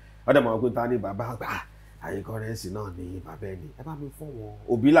ń bẹ̀ ó dẹ̀ mọ̀ pé ta ni bàbá àgbà Táyé Currency náà ní bàbá ẹni ẹ bá mi fọ̀wọ̀n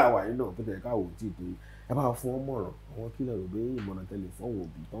òbí làwà yín náà tó tẹ̀ káwò tí ì tó yín ẹ bá fún wọn mọ̀ràn àwọn kílẹ̀ rò pé ìmọ̀ràn tẹ̀lé fọ̀wọ̀n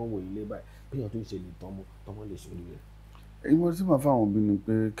òbí tán wò ilé báyìí bí wọ́n tún ṣe lè tọ́mọ lè ṣorí rẹ̀. ìmọ̀ tí màá fáwọn òbí ni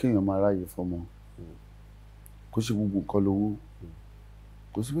pé kéèyàn máa ráàyè fọmọ kó ṣe gbogbo nǹkan lówó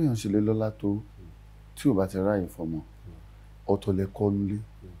kò sí béèyàn ṣe lè lọ́lá tó tí ò bá ti ráàyè fọmọ ọ̀tọ̀ lẹ̀kọ́ nílé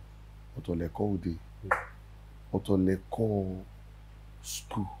ọ̀tọ̀ lẹ̀kọ́ òde ọ̀tọ̀ lẹ̀kọ́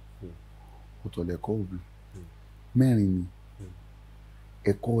skul ọ̀tọ̀ lẹ̀kọ́ òbí mẹ́rin ni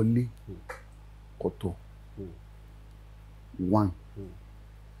ẹ̀kọ́ ilé ọ̀tọ̀ one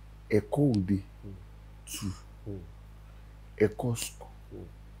ẹ̀kọ́ òde two ẹ̀kọ́ skul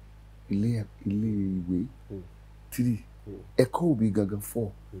ilé ìwé three ẹ̀kọ́ òbí gangan four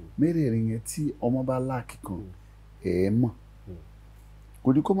mẹ́rẹ̀ẹ̀rin yẹn tí ọmọ bá láàkì kan mọ̀ kò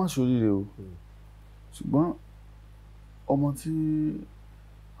ní kó má ṣoríire o ṣùgbọ́n ọmọ tí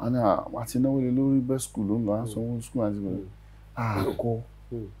àti náwó lé lórí bẹ́ẹ̀ skul ló ń lọ sanwó skul àti bẹ̀rẹ̀ àkọ́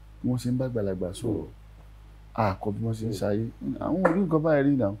bí wọ́n ṣe ń bá gbàlagbà sọ̀rọ̀ àkọ́ bí wọ́n ṣe ń ṣayé àwọn òbí nǹkan báyìí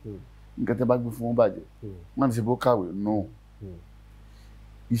rí náà nǹkan tẹ́ bá gbé fún wọn bàjẹ́ má ti ṣe bó kàwé náà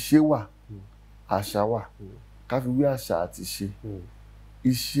ìṣe wà àṣà wà ká fi wí àṣà àti ìṣe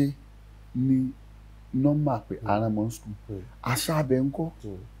ìṣe ni nọ́mbà pé ara mọ́ skul àṣà abẹ ń kọ́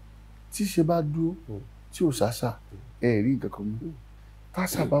tí ṣe bá dúró tí ò ṣàṣà rí nǹkan kan mú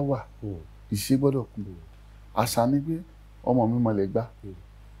táṣà bá wà ìṣe gbọ́dọ̀ kù àṣà ni pé ọmọ mi mọ̀lẹ́ gbá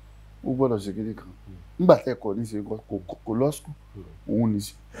ó gbọ́dọ̀ ṣe kéde kan nígbà tẹ́kọ̀ọ́ ní ṣe kò lọ school òun ní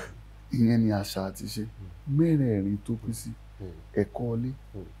ṣe ìyẹn ni àṣà àti ṣe mẹ́rẹ̀ẹ̀rin tó pín sí ẹ̀kọ́ ilé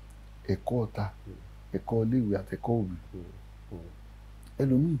ẹ̀kọ́ ọ̀tá ẹ̀kọ́ iléèwé àtẹ̀kọ́ òbí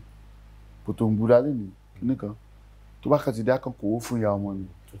ẹlòmíì pòtò ń búra lé ní kíní kan tó bá kàn ti dá kan kò ó fún ìyá ọmọ ni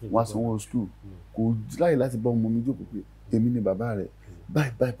wọ́n á sanwó school kò láyè láti bá ọmọ mi jókòó pé èmi ni bàbá rẹ̀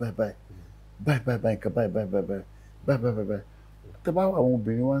báyìí báyìí báyìí báyìí báyìí báyìí nǹkan báyìí báyìí báyìí báyìí báyìí báyìí tẹ́ bá àwọn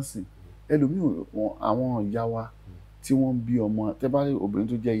obìnrin wá ń sìn ẹlòmíì àwọn ìyá wa tí wọ́n bí ọmọ tẹ́ bá rí obìnrin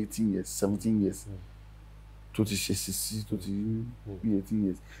tó jẹ́ 18 years 17 years tó ti ṣe sisi tó ti bí 18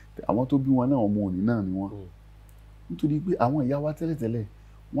 years àwọn tó bí wọn náà ọmọ òní náà ni wọ́n nítorí pé àwọn ìyá wa tẹ́lẹ̀tẹ́lẹ̀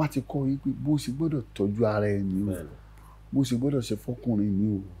wọ́n á ti kọ́ yí pé bó ṣe gbọ́dọ̀ tọ́jú ara ẹni o bó ṣe gbọ́dọ̀ ṣe fọ́kùnrin ni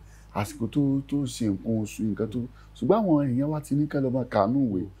o àsìkò tó ṣe nǹkan oṣù nǹkan tó ṣùgbọ́n àwọn èèyàn wa ti ní ká lọ máa kàánú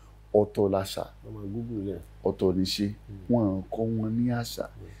ìwé ọ̀tọ̀ làṣà ọ̀tọ̀ níṣe wọn kọ́ wọn ní àṣà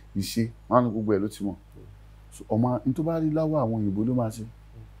ìṣe wọn á ní gbogbo ẹ̀ ló ti mọ̀ ọmọ ní tó bá rí láwọ̀ àwọn òyìnbó ló máa ṣe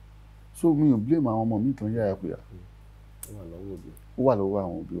so mi ò blame àwọn ọmọ mi tán yára pé ó wà lọ́wọ́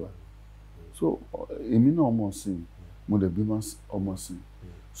àwọn òbí wa so èmi náà ọmọ ọ̀sìn mo lè bí ọmọ ọ̀sìn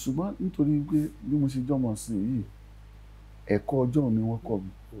ṣùgbọ́n nítorí pé bí mo ṣe jẹ́ ọmọ ọ̀sìn yìí ẹ̀kọ́ ọjọ́ ni wọ́n kọ́ mi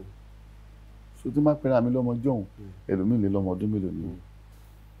so tí má pẹ́ra mi lọ́mọ jọ̀hún ẹlòmíì lè lọ́mọ ọdún mélòó ni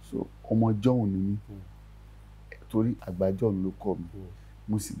so ọmọ jọ̀hún ni mí torí àgbájọ́ mi ló kọ́ mi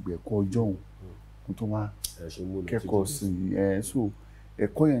mo sì gbẹ̀kọ́ jọ̀hún mo tó máa kẹ́kọ̀ọ́ sí i so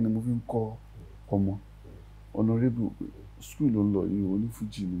ẹ̀kọ́ yẹn ni mo fi ń kọ́ ọmọ honorable school ló ń lọ yìí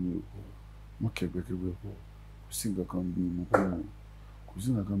onífújì ni mi ò mọ kẹgbẹkẹgbẹ kò sí nǹkan kan bí mo kú mọ kò sí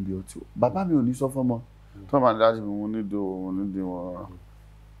nǹkan kan bí ọtí bàbá mi ò ní sọ fọmọ tó máa dájú mi wọn nídìí wọn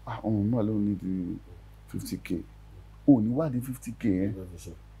ọmọ mi wà lóun nídìí 50k ò ní wádìí 50k yẹn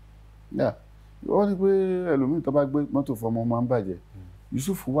wọ́n ní pé ẹlòmíì tó bá gbé mọ́tò fọmọ máa ń bàjẹ́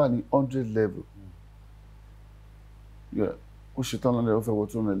Yusuf wà ní 100 level ó ṣetán lọ́lẹ̀ ó fẹ́ wọ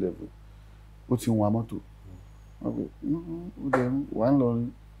 200 level ó ti ń wa mọ́tò ó dẹ̀ wà ń lọrin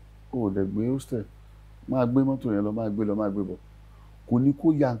ó dẹ̀ gbé hostel máa gbé mọ́tò yẹn lọ máa gbé bọ̀ kò ní kó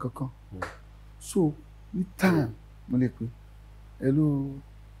ya nǹkan kan so ní time mo lè pè hello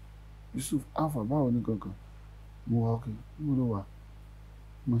Yusuf alpha báwo ní kankan mo wà okay mo ló wà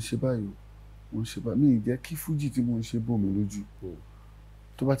mo ṣe báyìí mo ṣe báyìí mi ì jẹ́ kí fújì tí mo ń ṣe bò mí lójú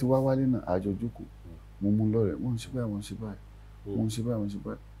tó bá ti wá wálé náà àjọ jókòó mo mú lọ́rẹ̀ mo ń ṣe báyìí mo ń ṣe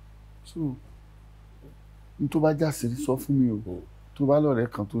báyìí so n tó bá jáse sọ fún mi o tó bá lọ́rẹ̀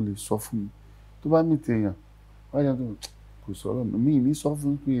kan tó lè sọ fún mi tó bá mì tèèyàn wáyà tó kò sọ̀rọ̀ mi ní sọ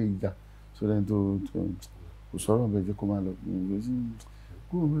fún pé ìjà sọ̀rọ̀ ẹni tó kò sọ̀rọ̀ bẹ́ẹ̀ jẹ́ kó máa lọ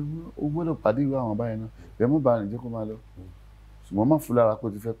o gbọ́dọ̀ pàdé ìwé àwọn báyìí náà bẹ́ẹ̀ mọ́ bá rìn jẹ́ kó máa lọ ṣùgbọ́n má fún lára pé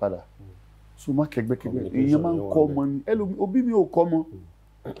o ti fẹ́ padà so má kẹgbẹ́kẹgbẹ́ èèyàn máa ń kọ́ ọmọ ni ẹlòmí òbí mi ò kọ́ ọmọ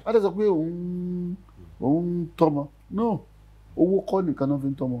wọ́n ti sọ pé òun tọ́mọ no owó kọ́ nìkan náà fi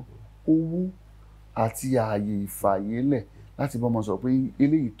ń tọ́mọ owó àti ààyè ìfàyélẹ̀ láti bọ́ ọmọ sọ pé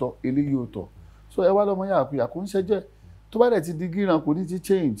eléyìí tọ́ eléyìí ò tọ́ so ẹ wá lọ́mọ yàrá pé àkóńṣẹ́jẹ́ tó bá dẹ̀ ti di gíran kò ní ti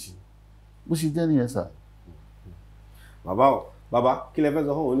change bó ṣe jẹ́ nìyẹn sà. bàbá kí lẹ fẹ́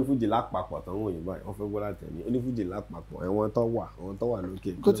sọ fún onífújì lápapọ̀ tán wọ̀nyí báyìí wọ́n fẹ́ gbọ́ láti ẹ̀mí onífújì lápapọ̀ ẹ̀wọ̀n tó wà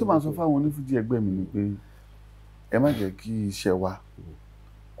lókè. kó tí màá sọ fáwọn onífújì ẹgbẹ́ mi ni pé ẹ má jẹ́ kí iṣẹ́ wa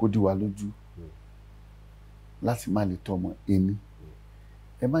kó dí wa lójú láti má lè tọ́mọ ẹni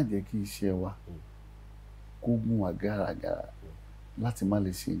ẹ má jẹ́ kí iṣẹ́ wa kó gún wa gàràgàrà láti má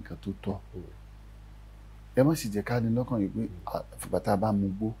lè ṣe nǹkan tó tọ́ ẹ má sì jẹ́ ká ní lọ́kàn yìí pé àfìgbà tá a bá mu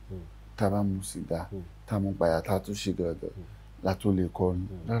gbó tá a bá mu sìgá tá a mu pàyà tá a tún ṣe gàgà la tó lè kọrin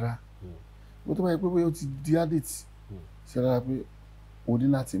rárá bó tó bá yẹ pé bóyá ó ti di addict ṣe rárá pé o ní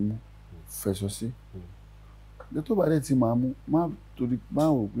láti mú fẹ̀sọ̀ sí ẹ tó bá dẹ̀ ti máa mú má torí má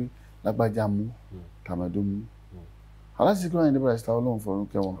rò pé lágbájá mú tàmẹ̀dó mú aláṣẹ kí wọ́n yẹn níbẹ̀rẹ̀ síta ọlọ́run fọ̀run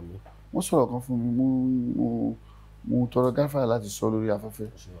kẹwọn wọ́n sọ̀rọ̀ kan fún mi mo tọrọ gáfárà láti sọ lórí afẹ́fẹ́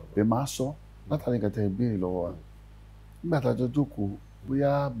bẹ́ẹ̀ máa sọ látàrí nǹkan tẹ́ ẹ béèrè lọ́wọ́ wa nígbà tá a jọ jókòó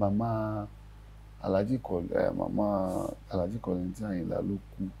bóyá màmá Alhaji Kollington Àyìnlá ló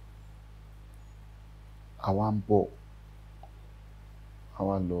kú àwa ń bọ̀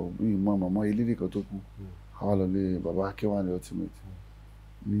àwa lọ bí ìmọ̀ màmá eléré kan tó kú àwa lọ lé bàbá Akínwálé ultimate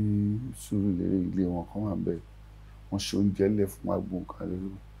ní Sùúrùlérè ilé wọn kan wà ń bẹ̀ wọ́n ṣe oúnjẹ lẹ̀ fún àgbo nǹkan lórí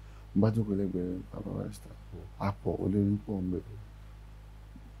mo bá jókòó lẹ́gbẹ̀ẹ́ bàbá barrister àpọ̀ olórí pọ̀ ń bẹ̀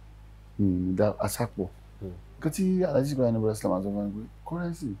asápọ̀ nǹkan tí Alhaji Ibrahim Islam àti ọmọ ẹgbẹ́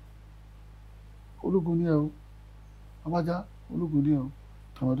kọ́rẹ́nsì ológun ní ẹ o abájá ológun ní ẹ o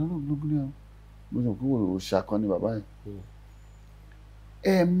tàmádọ́ ológun ní ẹ o mo sọ pé òòṣà kan ní bàbá yẹn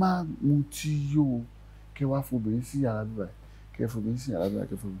ẹ má mutí yó kẹ wá fobìnrin sí yàrá bíbá kẹ fobìnrin sí yàrá bíbá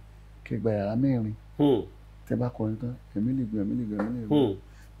kẹ fobìnrin kẹgbà yàrá mẹ́rin tẹ bá kọrin tán ẹ̀mí lè gbé.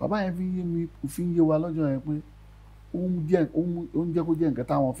 Bàbá yẹn fi ń yé wa lọ́jọ́ yẹn pé ó ń jẹ́ kó jẹ́ nǹkan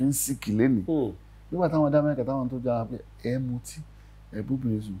táwọn fi ń sìkì lẹ́nu nígbà táwọn dá mẹ́ka táwọn tó jára pé ẹ mutí ẹ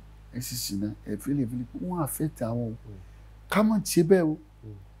bóbìnrin sùn ẹ sì ṣìnà ẹ fílẹ̀ wọ́n àfẹ́tẹ̀ àwọn o ká mọ̀ ṣe bẹ́ẹ̀ o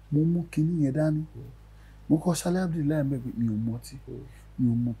mo mú kinní yẹn dání mo kọ́ ṣáláàbì láì mẹ́ pé mi ò mọtí mi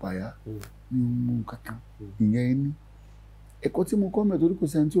ò mu pàyà mi ò mu kankan ìyẹn ẹni ẹ̀kọ́ tí mo kọ́ mẹ́ torí kò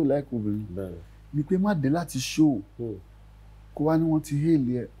sẹ́ni tí ò láìkó obìnrin ni pé má dé láti ṣó kó wá ní wọ́n ti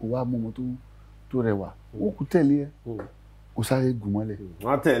héèlì ẹ̀ kó wá mú ọmọ tó rẹwà ó kú tẹ̀lé ẹ̀ kó sáré gùn mọ́lẹ̀.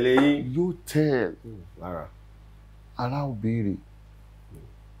 wọ́n tẹ̀lé yín. yóò tẹ̀ ara ò béèrè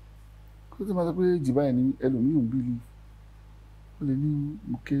kó tó máa sọ pé jìbá ẹ̀ ní ẹlòmíì ò ń bílí ó lè ní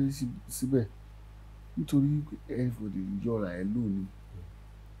mo kéré síbẹ̀ nítorí everybody yọra ẹ̀ lónìí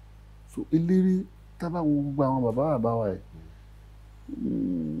so eléré tábà wo gbogbo àwọn bàbá wa ẹ̀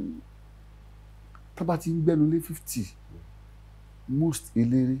tábà ti ń gbẹ́nu lé 50 most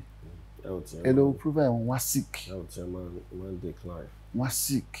eléré ẹ lọ provide wọn wá sick wá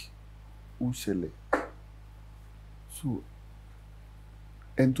sick ó ń ṣẹlẹ̀ so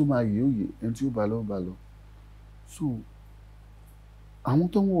ẹni tó máa yè ó yè ẹni tí ó bá lọ so àwọn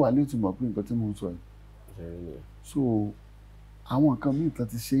tó ń wò wá lé ti mọ̀ pé nǹkan tí mo ń sọ yìí so àwọn nǹkan míì tán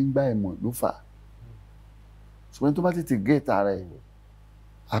ti ṣe ń gbá ẹ̀mọ̀ ló fà ṣùgbọ́n tó bá tètè gẹ́ẹ̀tà rẹ̀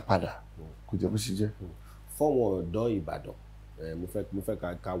á padà kò jẹ́ bó ṣe jẹ́. fọ́wọ́n ọ̀dọ́ Ìbàdàn mo fẹ́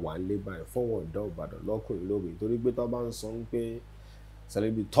ká wà ń lé báyìí fọ́wọ́n ọ̀dọ́ Ìbàdàn lọ́kùnrin lóbìnrin torí pé tó bá ń sọ pé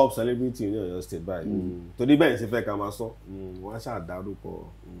top celebrity ní Ọ̀yọ́ state báyìí torí bẹ́ẹ̀ ṣe fẹ́ ká máa sọ wọ́n á ṣàdárúkọ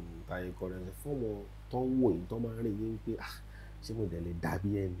Taiye Currency fọ́wọ́n tó ń wò yín tó máa ń rìn yín pé ṣé mo dẹ̀ lè dàbí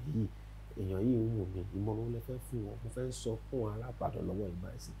ẹni yìí èèyàn yìí ń wò mí ìmọ̀ràn lè fẹ́ fún wọn mo fẹ́ sọ fún alábàdàn lọ́wọ́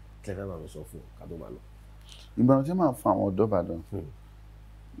ìbáyìí kí ẹ fẹ́ bá mi sọ fún wọn ká tó máa lọ. ìmọ̀ràn tí màá fún àwọn ọ̀dọ́ Ìbàdàn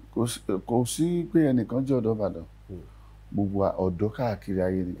kò sí pé ẹnìkan jẹ́ ọ̀dọ́ Ìbàdàn gbogbo ọ̀dọ́ káàkiri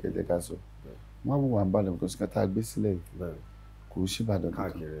ayé ni ẹ̀jẹ̀ ká sọ wọ́n á wò wá ń balẹ̀ kò sí ká tá a gbé sílẹ̀ yìí kò sí Ìbàdàn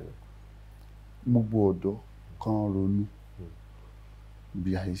kankan gbogbo ọ̀dọ́ kan ronú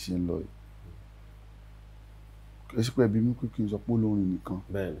bí ayé ṣe ń lọ yìí èsì pé ẹbí mi pé kí n sọ pé olórin nìkan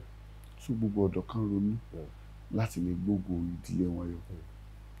tún gbogbo ọ̀dọ́ kan ronú láti lè gbógo ìdílé wọn yọ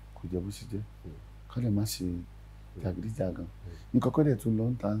kò jẹ́ bó ṣe jẹ́ ká lè má ṣe jàgídíjàgan nǹkan kọ́ dẹ̀ tó lọ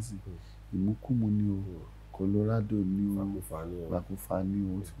ń tà ń sìn ìmúkúmu ni o Colorado ni o wàkúfà ni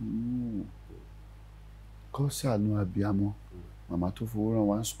o kọ́ ṣàánú abiyamọ màmá tó fowó rán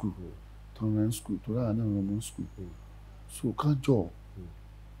wá skul tó rán skul tó rà náà rán mọ́ skul so kán jọ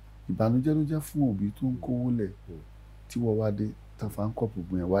ìbànújẹ́ ló jẹ́ fún òbí tó ń kówó lẹ̀ tí wọ́n wá dé tàfà ń kọ̀pù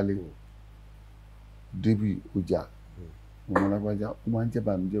gbìyànjú wálé débi ọjà ọmọ lágbájá ó máa ń jẹ́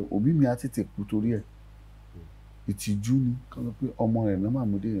ìbànújẹ́ òbí mi á tètè kú torí ẹ̀ ìtìjú ni kán lọ pé ọmọ rẹ̀ náà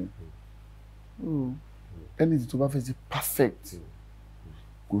màmúdé yẹn ẹni tí tó bá fẹ́ ṣe perfect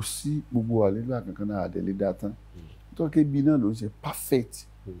kò sí gbogbo àlélúyà kankan náà àdẹ̀lé dá tán nítorí kébi náà ló ń ṣe perfect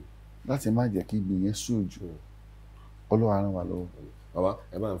láti má jẹ́ kí ibi yẹn sóòjù Ọlọ́run á ràn wá lọ́wọ́. bàbá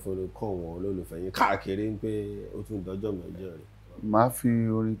ẹ bá ń fọlọ kọ́ wọn olólùfẹ́ yín káàkiri ń pé ó tún dọjọ́ mẹ́jọ rẹ̀. màá fi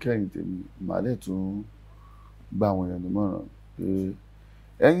orin kẹ́yìn tèmi màá dẹ̀ tún gba àwọn èèyàn nímọ̀ràn pé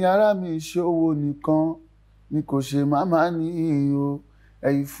ẹ̀yin ará mi ṣòwò nìkan ni kò ṣe máma ní o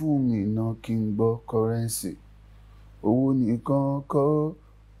ẹ̀yin fún mi náà kí n gbọ́ Currency owó nìkan kọ́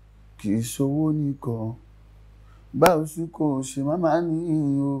kì í ṣòwò nìkan báwo sì kò ṣe máma ní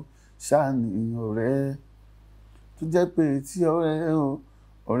o ṣàní ọ̀rẹ́ tó jẹ́ pé tí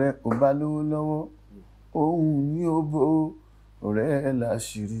ọ̀rẹ́ ò bá lówó lọ́wọ́ òun ní ó bó ọ̀rẹ́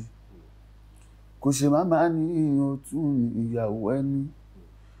láṣìírí kò ṣe máma ní o tún ní ìyàwó ẹni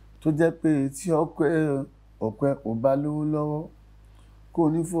tó jẹ́ pé tí ọ̀pẹ ò bá lówó lọ́wọ́ kò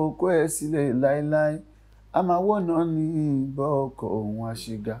ní fọkọ ẹ̀ sílẹ̀ láéláé a máa wọ̀nà ní ìbọn ọkọ̀ òun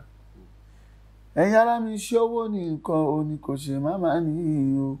àṣegà ẹ̀yin ará mi ṣòwò nìkan ò ní kò ṣe máma ní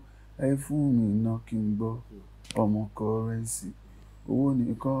o ẹ fún mi náà kí n gbọ́ ọmọ Currency owó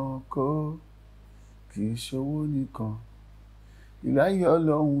nìkan kọ́ kì í ṣòwò nìkan ìláyé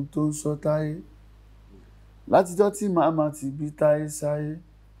Ọlọ́run tó ń sọ Táyé látijọ́ tí màmá ti bí Táyé sáyé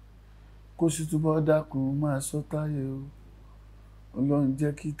kó sì túbọ̀ dákun máa sọ Táyé o Ọlọ́run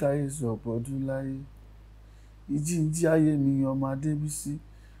jẹ́ kí Táyé sọ ọ̀pọ̀dún láyé ìjíǹjí ayé mi ọmọ Adébísí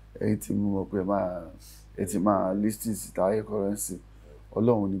ẹ̀yin tí mo mọ̀ pé ẹ ti máa listing sí Taiye Currency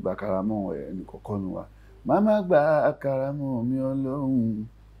Ọlọ́run ní gba karamọ́ ẹnì kọ̀ọ̀kan nù wá màmá gba karamọ́ mi Ọlọ́run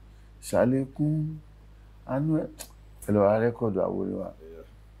ṣàlékún àánú ẹ̀ lọ́ra rẹ́kọ̀dù àwòrán wa.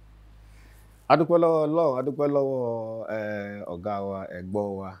 adúpẹ́ lọ́wọ́ Ọlọ́run, adúpẹ́ lọ́wọ́ ọ̀gá wa, ẹ̀gbọ́n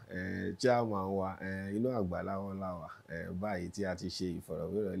wa, chairman wa, inú àgbàlá wọn láwà báyìí tí a ti ṣe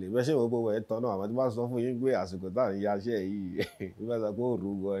ìfọ̀rọ̀wérọ̀ ilé bẹ́ẹ̀ ṣe wọ́n gbówó ẹ̀ tán náà àmọ́ tí wọ́n sọ fún yín pé àsìkò táwọn ìyá iṣẹ́ yìí nígbà tó kó rú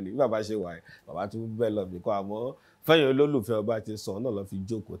gan ni bí bàbá ṣe wà bàbá tún bẹ́ẹ̀ lọ bìkọ́ àmọ́ fẹ́yìn olólùfẹ́ ọba ti sọ náà lọ́ fi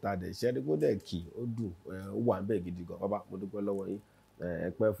jókòó tá a dẹ̀ ṣẹ́ ní kó dẹ̀ kì ó dùn ó wà ń bẹ̀ gidi gan bàbá mo dúpẹ́ lọ́wọ́ yín ẹ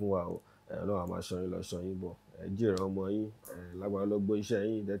pẹ́ fún wa o Ọlọ́run á máa ṣọ́ yín lọ ṣọ́ yín bọ̀ ẹ jèrè ọmọ yín lágbára lọ́gbọ́ iṣẹ́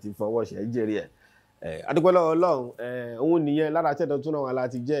yín ìdẹ́ ti fọwọ́ ṣe ẹ jèrè ẹ̀ adúpẹ́ lọ́wọ́ Ọlọ́run òun nìyẹn lára tẹ́tọ̀ tún náà wà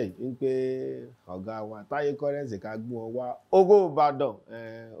láti jẹ́ yìí ń pé ọ̀gá wa Táyé Currency ká gbé wọn wá Ògo Ìbàdàn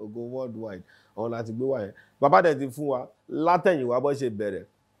Ògo worldwide àwọn láti gbé wá yẹn bàbá dẹ̀ ti fún wa látẹ̀yìnwá bó ṣe bẹ̀rẹ̀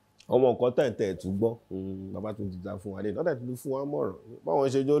ọmọ nǹkan tẹ̀ǹtẹ̀ tún gbọ́ bàbá tún ti dá fún wa lé lọ́dẹ̀ tún fún wa mọ̀ràn báwọn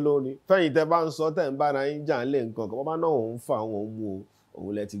ṣe jó lórí fẹ́yìn tẹ́ bá ń sọ tẹ̀ ń bára yín jà ń lé nǹkan kan bàbá náà òun fà òun mú o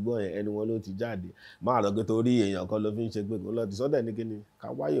òun lẹ ti gbọ́ yẹn ẹni wọn ló ti jáde máa lọ pé torí èèyàn kan ló fi ń ṣe pé kò lọ ti sọ́dẹ̀ ní kíni ká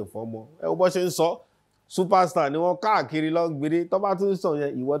wáyè fọ́mọ ẹ wo bó ṣe ń sọ superstar ni wọ́n káàkiri lọ́gbìnrí tó bá tún sọ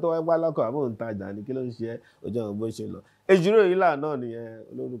yẹn ìwọ tó wáyé lọ́kọ̀ àbò ń tajà ní kí ló ń ṣe ẹ́ ojú ọ̀hún bó ṣe lọ èjìrò yìí là náà nìyẹn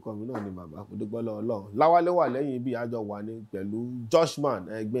olórúkọ mi náà ni bàbá kò dúpẹ́ lọ́wọ́ Ọlọ́run láwálé wà lẹ́yìn ibi àjọ wà ní pẹ̀lú Joshman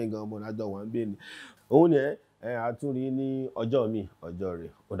Gbẹ̀ngàn ọmọ àjọ wà ń bẹ̀ ni òun ni àtúrí ní ọjọ́ mi ọjọ́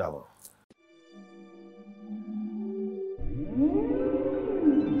rẹ̀ ó dàbọ̀.